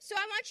 So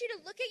I want you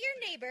to look at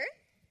your neighbor,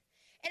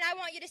 and I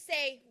want you to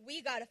say,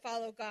 we got to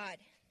follow God.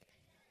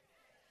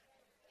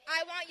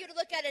 I want you to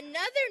look at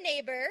another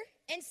neighbor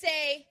and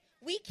say,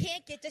 we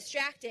can't get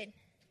distracted.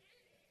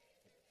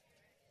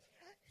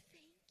 Thank you.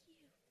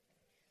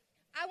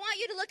 I want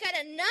you to look at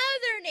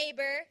another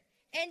neighbor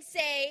and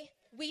say,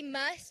 we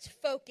must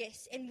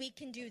focus and we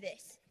can do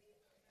this.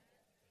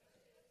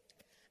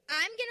 I'm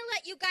going to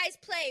let you guys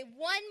play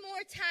one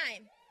more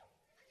time.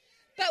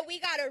 But we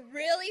got to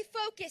really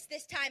focus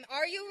this time.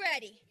 Are you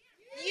ready?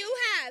 You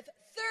have 30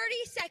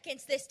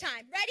 seconds this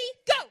time. Ready?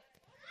 Go!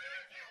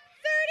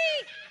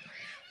 30!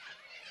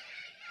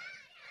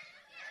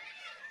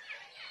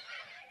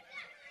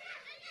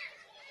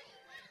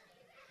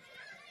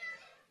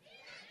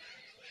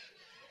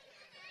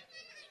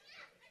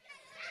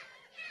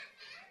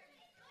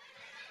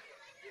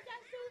 You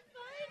guys so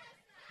fun?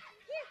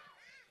 Here.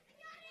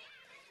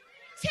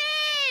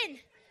 10, 9,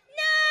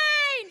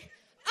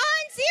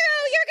 on 0,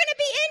 you're going to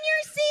be in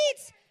your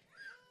seats.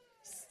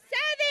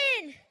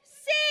 7,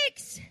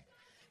 6,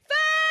 5,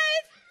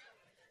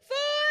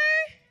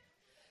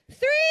 4,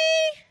 3,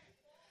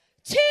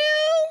 2,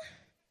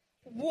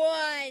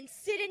 1.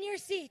 Sit in your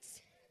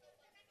seats.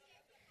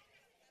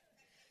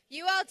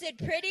 You all did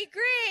pretty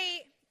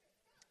great.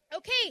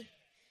 Okay.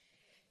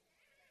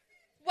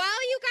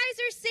 While you guys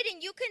are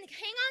sitting, you can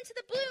hang on to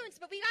the balloons,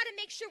 but we got to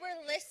make sure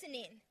we're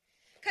listening.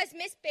 Because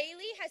Miss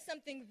Bailey has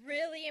something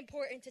really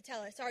important to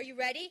tell us. Are you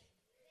ready?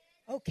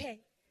 Okay.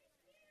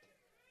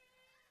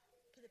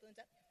 Put the balloons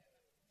up.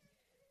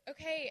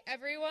 Okay,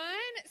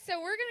 everyone. So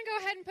we're going to go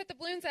ahead and put the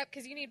balloons up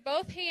because you need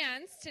both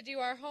hands to do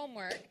our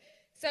homework.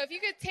 So if you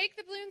could take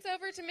the balloons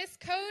over to Miss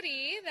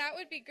Cody, that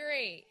would be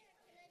great.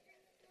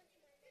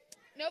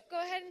 Nope, go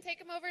ahead and take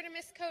them over to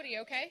Miss Cody,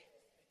 okay?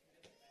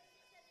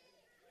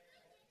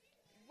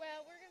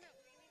 Well, we're going to...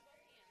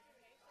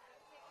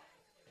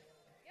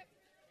 Yep.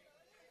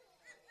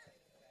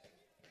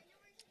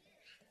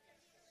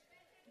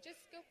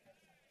 Just go.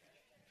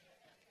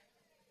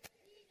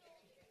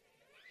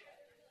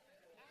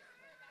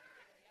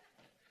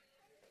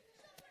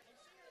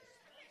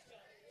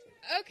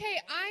 Okay,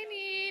 I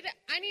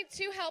need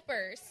 2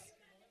 helpers.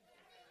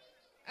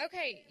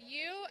 Okay,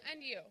 you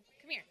and you.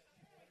 Come here.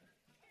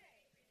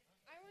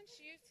 I want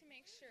you to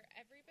make sure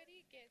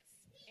everybody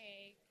gets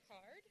a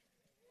card.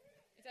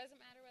 It doesn't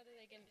matter whether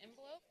they get an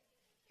envelope.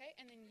 Okay,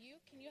 and then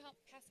can you help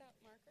pass out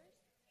markers?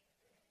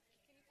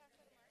 Can you pass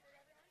out a marker,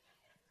 everyone?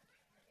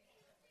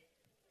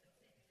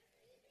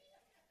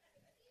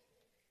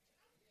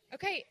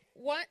 Okay,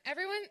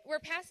 everyone, we're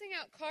passing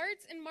out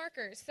cards and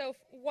markers. So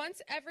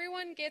once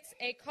everyone gets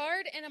a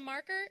card and a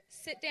marker,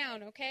 sit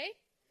down, okay?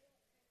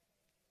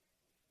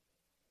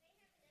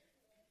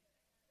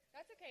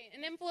 That's okay.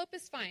 An envelope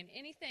is fine.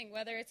 Anything,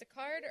 whether it's a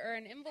card or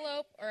an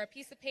envelope or a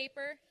piece of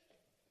paper.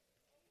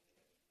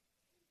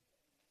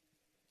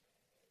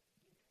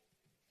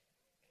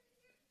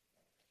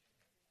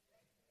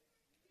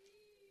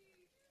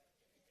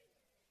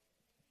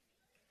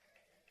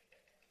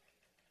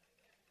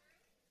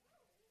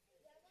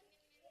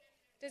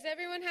 Does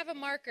everyone have a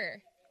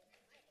marker?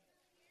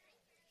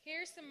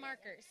 Here's some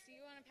markers. Do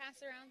you want to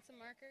pass around some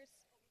markers?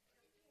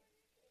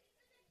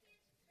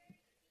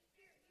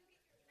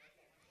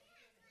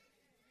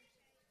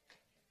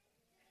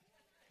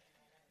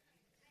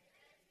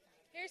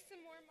 Here's some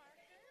more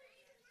markers.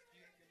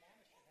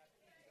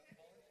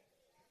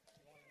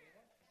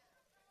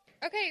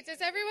 Okay, does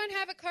everyone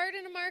have a card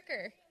and a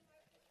marker?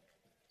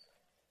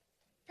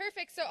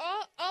 Perfect. So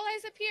all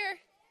eyes up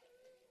here.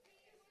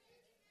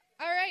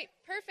 All right,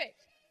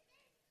 perfect.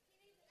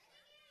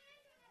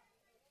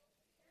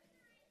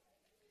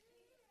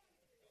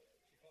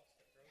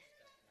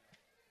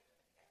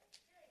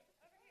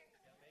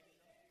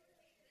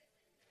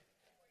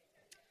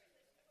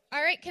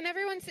 All right, can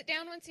everyone sit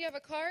down once you have a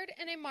card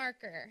and a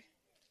marker?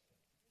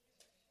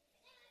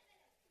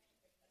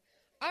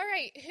 All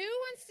right, who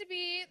wants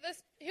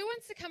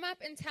to come up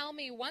and tell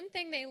me one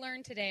thing they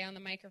learned today on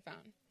the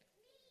microphone?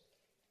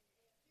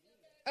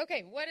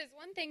 Okay, what is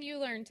one thing you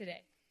learned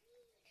today?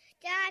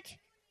 That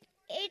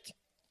if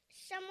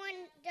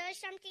someone does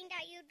something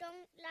that you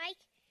don't like,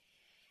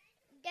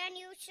 then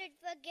you should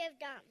forgive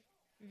them.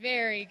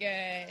 Very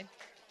good.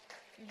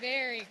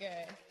 Very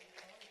good.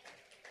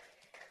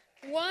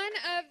 One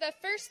of the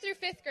 1st through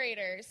 5th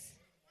graders.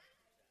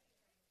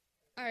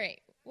 All right.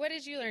 What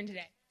did you learn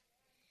today?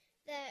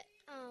 That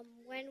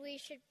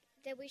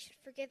that we should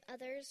forgive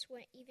others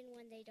even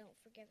when they don't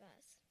forgive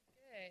us.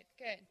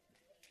 Good.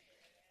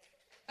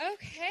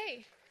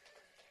 Okay.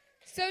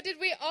 So did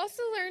we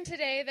also learn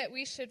today that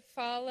we should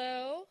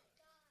follow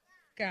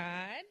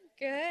God?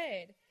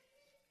 Good.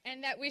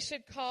 And that we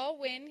should go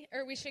when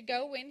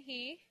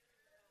he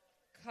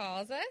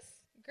calls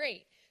us?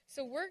 Great.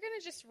 So we're going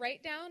to just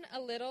write down a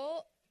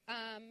little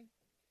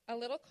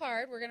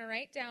card. We're going to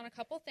write down a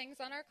couple things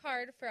on our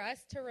card for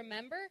us to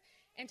remember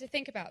and to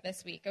think about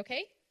this week, okay?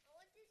 I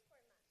want this for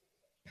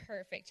Mom.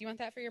 Perfect. You want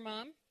that for your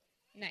mom?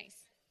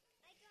 Nice.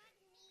 I got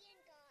me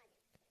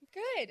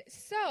and God. Good.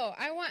 So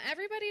I want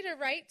everybody to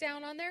write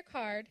down on their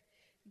card,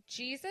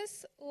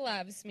 Jesus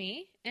loves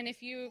me. And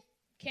if you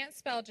can't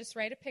spell, just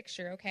write a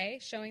picture, okay,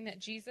 showing that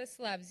Jesus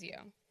loves you.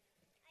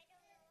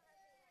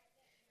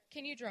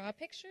 Can you draw a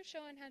picture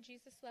showing how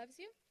Jesus loves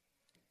you?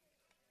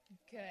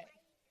 Good.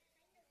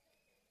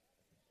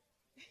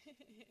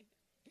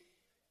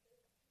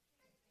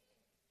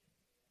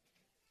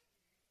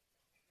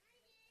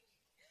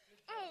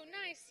 Oh,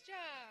 nice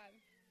job.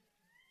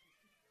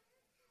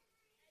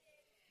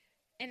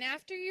 And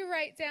after you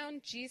write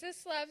down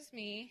Jesus loves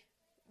me,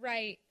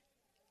 write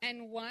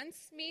and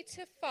wants me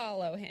to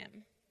follow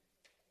him.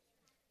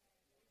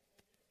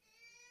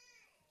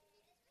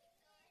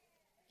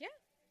 Yeah.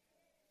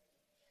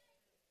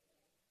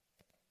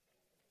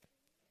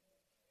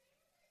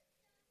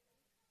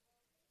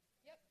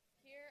 Yep,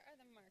 here are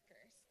the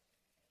markers.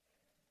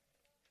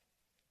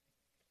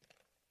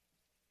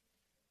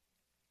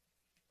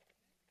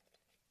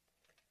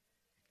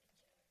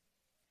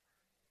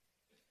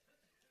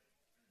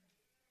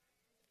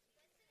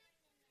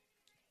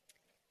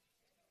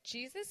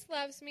 Jesus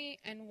loves me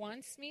and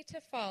wants me to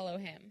follow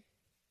him.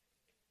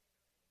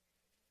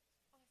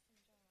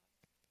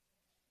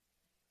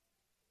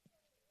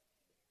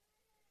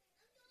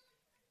 Awesome job.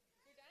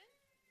 You're done?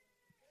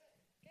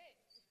 Good.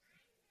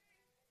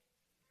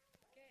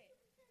 Good.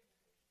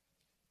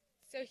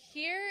 So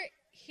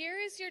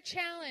here is your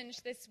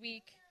challenge this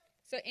week.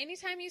 So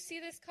anytime you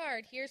see this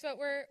card, here's what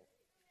we're... Do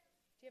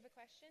you have a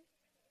question?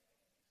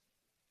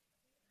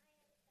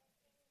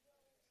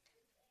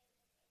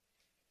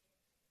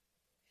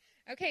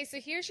 Okay, so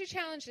here's your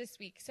challenge this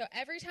week. So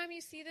every time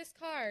you see this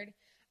card,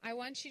 I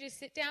want you to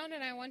sit down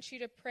and I want you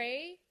to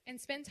pray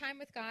and spend time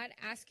with God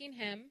asking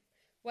him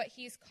what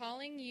he's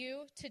calling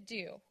you to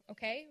do,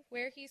 okay?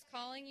 Where he's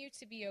calling you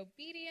to be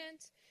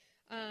obedient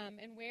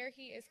and where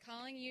he is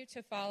calling you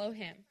to follow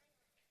him.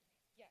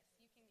 Yes,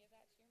 you can give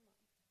that to your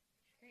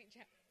mom. Great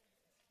job.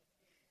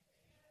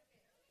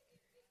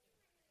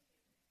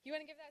 You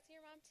want to give that to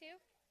your mom too?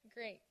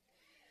 Great.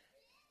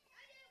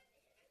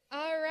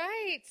 All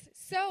right.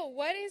 So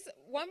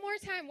one more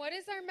time, what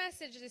is our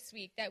message this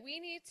week? That we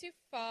need to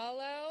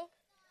follow?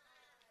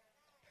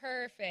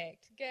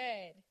 Perfect.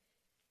 Good.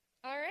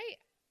 All right.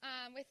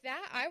 With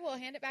that, I will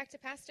hand it back to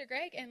Pastor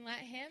Greg and let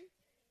him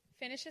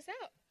finish us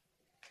out.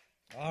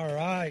 All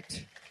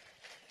right.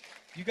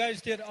 You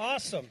guys did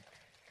awesome.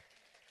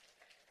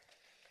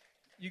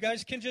 You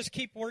guys can just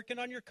keep working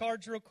on your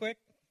cards real quick.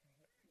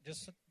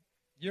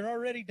 You're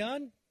already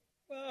done?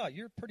 Wow,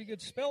 you're a pretty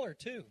good speller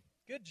too.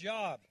 Good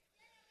job.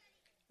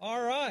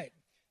 All right.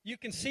 You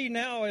can see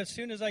now as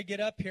soon as I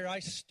get up here, I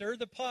stir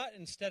the pot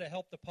instead of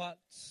help the pot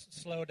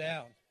slow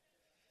down.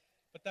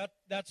 But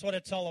that's what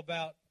it's all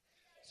about.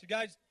 So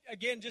guys,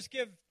 again, just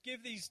give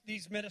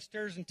these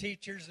ministers and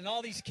teachers and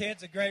all these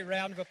kids a great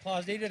round of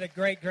applause. They did a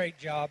great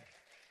job.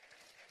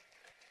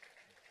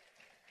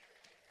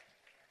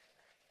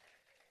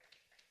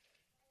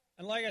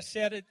 And like I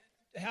said,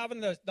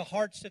 having the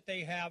hearts that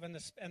they have and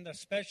the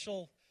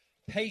special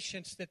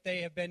patience that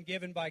they have been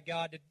given by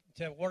God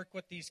to work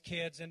with these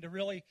kids and to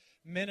really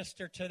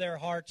minister to their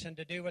hearts and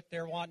to do what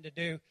they're wanting to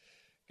do.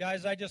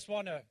 Guys, I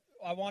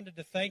wanted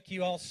to thank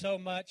you all so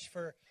much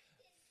for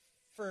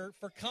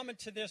coming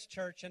to this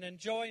church and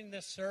enjoying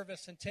this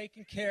service and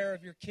taking care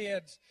of your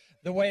kids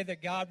the way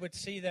that God would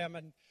see them.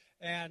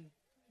 And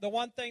the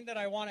one thing that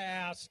I want to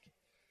ask,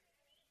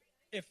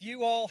 if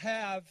you all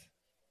have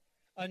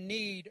a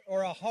need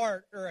or a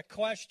heart or a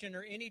question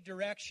or any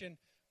direction,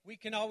 we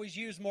can always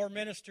use more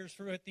ministers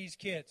with these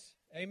kids.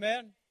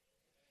 Amen?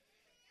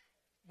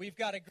 We've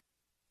got a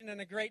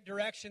great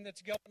direction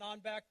that's going on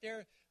back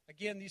there.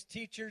 Again, these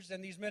teachers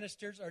and these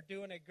ministers are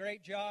doing a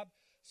great job.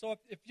 So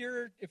if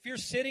you're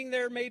sitting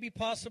there maybe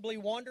possibly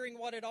wondering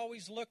what it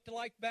always looked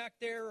like back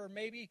there, or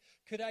maybe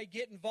could I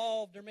get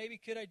involved, or maybe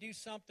could I do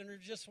something, or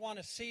just want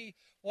to see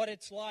what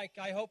it's like,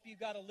 I hope you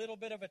got a little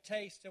bit of a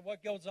taste of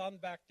what goes on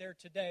back there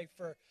today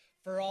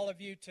for all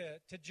of you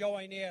to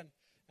join in.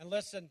 And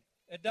listen,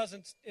 it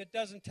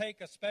doesn't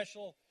take a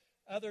special,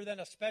 other than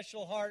a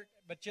special heart,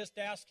 but just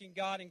asking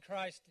God in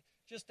Christ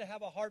just to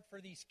have a heart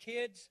for these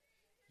kids.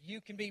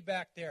 You can be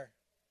back there.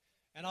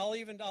 And I'll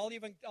even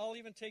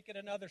take it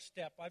another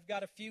step. I've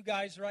got a few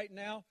guys right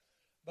now,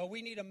 but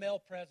we need a male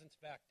presence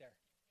back there.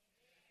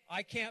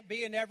 I can't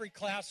be in every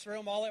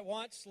classroom all at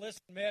once.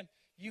 Listen, man,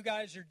 You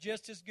guys are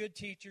just as good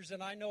teachers,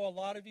 and I know a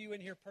lot of you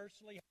in here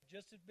personally have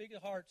just as big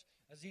hearts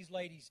as these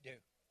ladies do.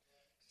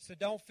 So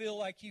don't feel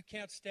like you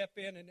can't step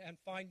in and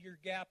find your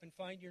gap and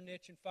find your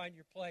niche and find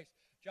your place.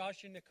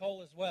 Josh and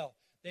Nicole as well.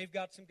 They've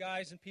got some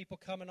guys and people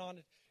coming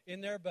on in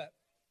there, but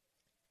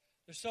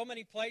there's so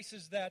many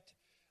places that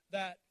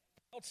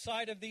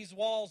outside of these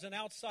walls and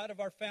outside of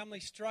our family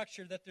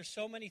structure that there's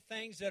so many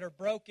things that are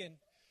broken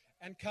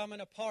and coming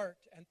apart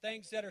and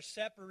things that are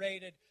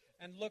separated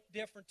and look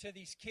different to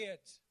these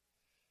kids.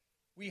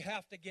 We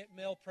have to get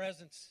male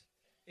presence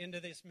into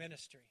this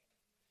ministry.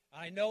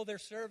 I know they're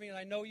serving, and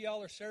I know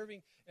y'all are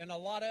serving in a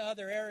lot of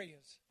other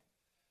areas.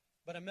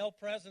 But a male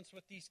presence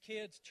with these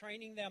kids,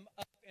 training them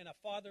up in a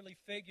fatherly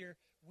figure,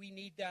 we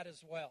need that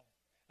as well,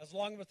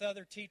 along with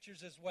other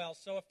teachers as well.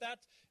 So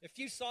if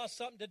you saw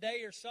something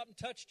today or something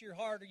touched your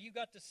heart, or you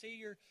got to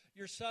see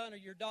your son or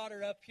your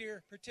daughter up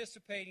here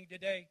participating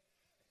today,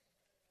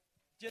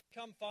 just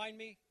come find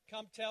me,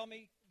 come tell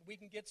me. We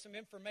can get some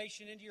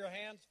information into your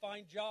hands.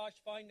 Find Josh,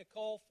 find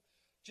Nicole.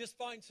 Just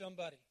find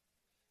somebody.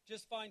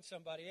 Just find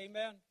somebody.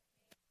 Amen?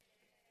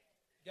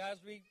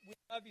 Guys, we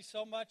love you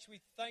so much. We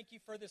thank you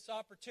for this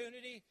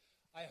opportunity.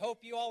 I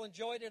hope you all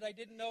enjoyed it. I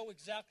didn't know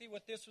exactly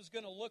what this was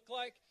going to look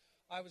like.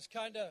 I was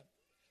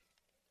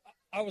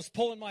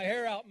pulling my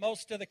hair out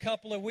most of the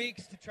couple of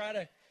weeks to try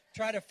to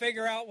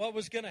figure out what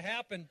was going to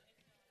happen.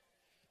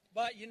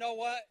 But you know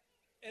what?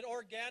 It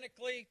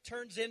organically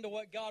turns into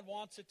what God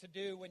wants it to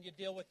do when you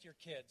deal with your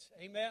kids.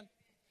 Amen?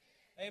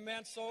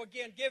 Amen. So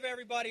again, give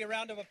everybody a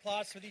round of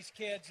applause for these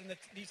kids and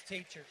these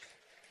teachers.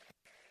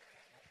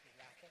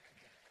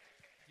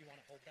 You want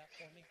to hold that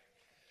for me?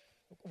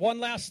 One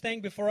last thing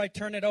before I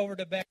turn it over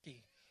to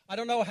Becky. I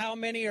don't know how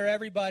many or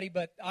everybody,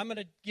 but I'm going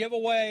to give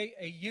away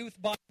a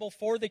youth Bible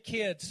for the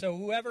kids. So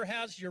whoever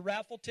has your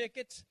raffle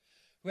tickets,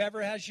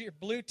 whoever has your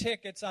blue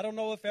tickets, I don't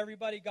know if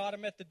everybody got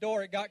them at the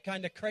door. It got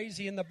kind of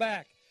crazy in the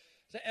back.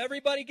 So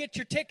everybody get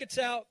your tickets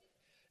out.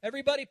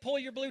 Everybody pull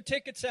your blue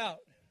tickets out.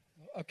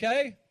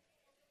 Okay?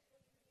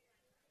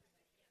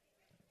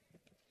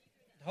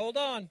 Hold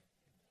on.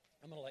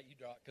 I'm going to let you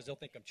draw it because they'll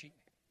think I'm cheating.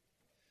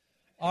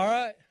 All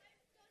right.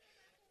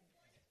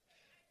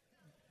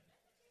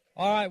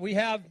 All right, we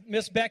have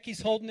Miss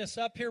Becky's holding this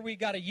up here. We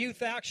got a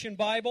Youth Action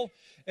Bible.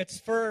 It's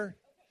for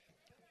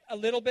a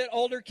little bit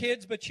older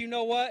kids, but you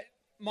know what?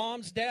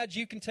 Moms, dads,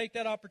 you can take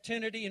that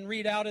opportunity and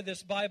read out of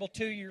this Bible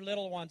to your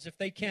little ones if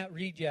they can't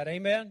read yet.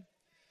 Amen?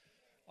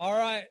 All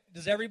right,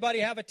 does everybody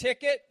have a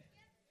ticket?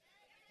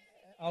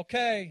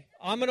 Okay,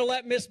 I'm going to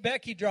let Miss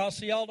Becky draw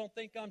so y'all don't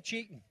think I'm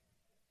cheating.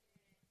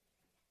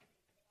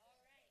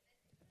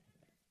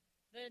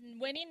 The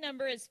winning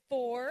number is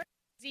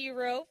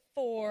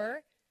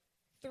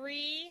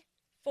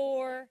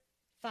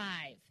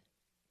 404345.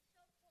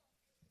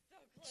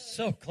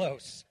 So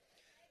close.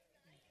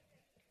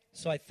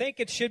 So I think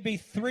it should be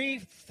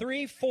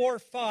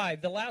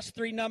 3345. The last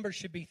three numbers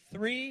should be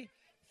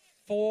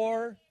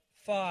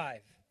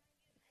 345.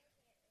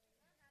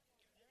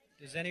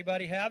 Does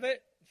anybody have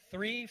it?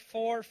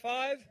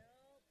 345?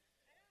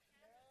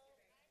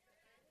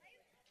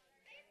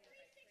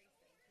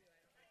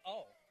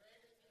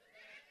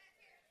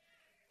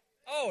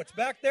 Oh, it's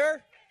back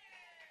there?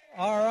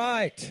 All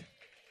right.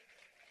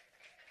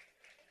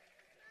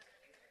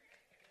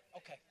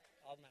 Okay,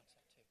 I'll announce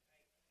that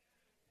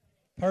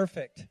too.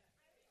 Perfect.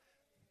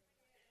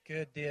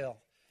 Good deal.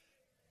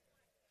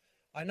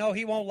 I know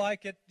he won't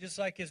like it, just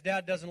like his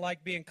dad doesn't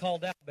like being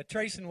called out, but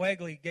Trayson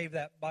Wegley gave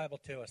that Bible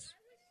to us.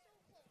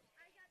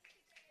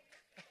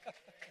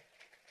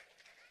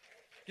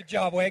 Good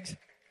job, Wags.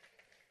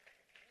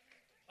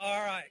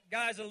 All right,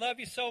 guys, I love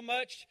you so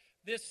much.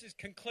 This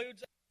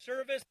concludes our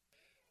service.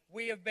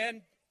 We have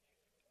been,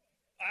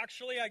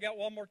 actually, I got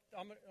one more.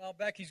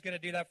 Becky's going to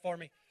do that for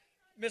me.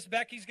 Miss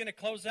Becky's going to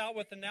close out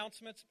with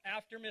announcements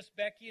after Miss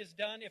Becky is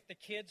done. If the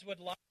kids would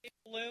like a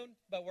balloon,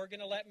 but we're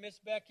going to let Miss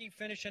Becky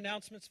finish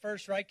announcements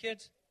first, right,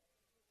 kids?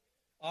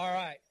 All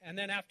right, and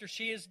then after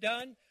she is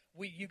done,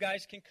 you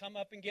guys can come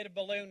up and get a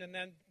balloon, and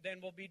then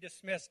we'll be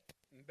dismissed.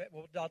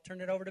 I'll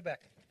turn it over to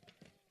Becky.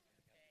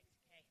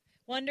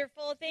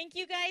 Wonderful. Thank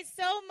you guys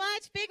so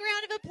much. Big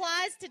round of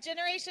applause to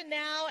Generation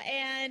Now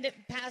and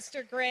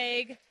Pastor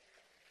Greg.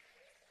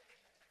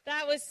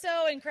 That was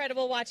so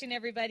incredible watching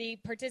everybody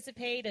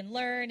participate and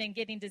learn and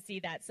getting to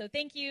see that. So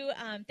thank you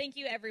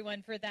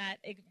everyone for that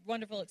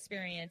wonderful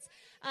experience.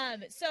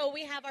 So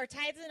we have our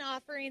tithes and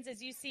offerings.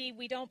 As you see,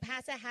 we don't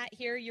pass a hat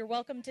here. You're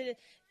welcome to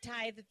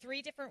tithe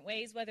 3 different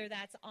ways, whether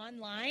that's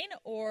online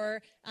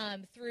or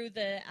through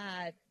the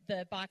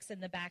box in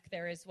the back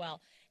there as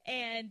well.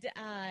 And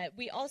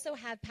we also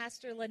have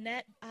Pastor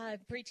Lynette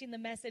preaching the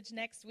message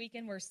next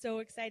weekend. We're so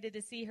excited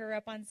to see her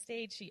up on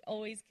stage. She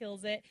always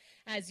kills it,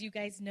 as you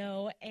guys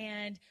know.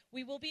 And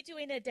we will be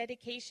doing a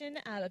dedication,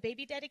 a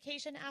baby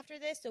dedication after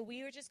this. So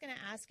we were just going to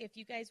ask if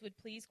you guys would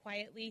please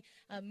quietly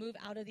move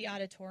out of the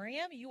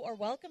auditorium. You are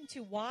welcome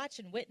to watch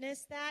and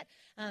witness that.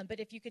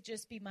 But if you could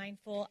just be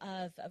mindful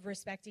of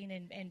respecting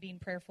and being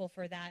prayerful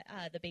for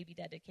that, the baby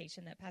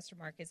dedication that Pastor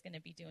Mark is going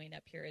to be doing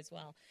up here as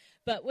well.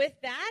 But with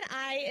that,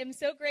 I am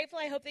so grateful.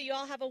 I hope that you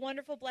all have a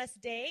wonderful, blessed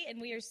day,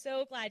 and we are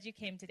so glad you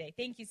came today.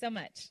 Thank you so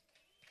much.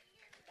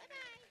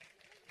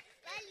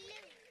 Bye-bye.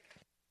 Bye,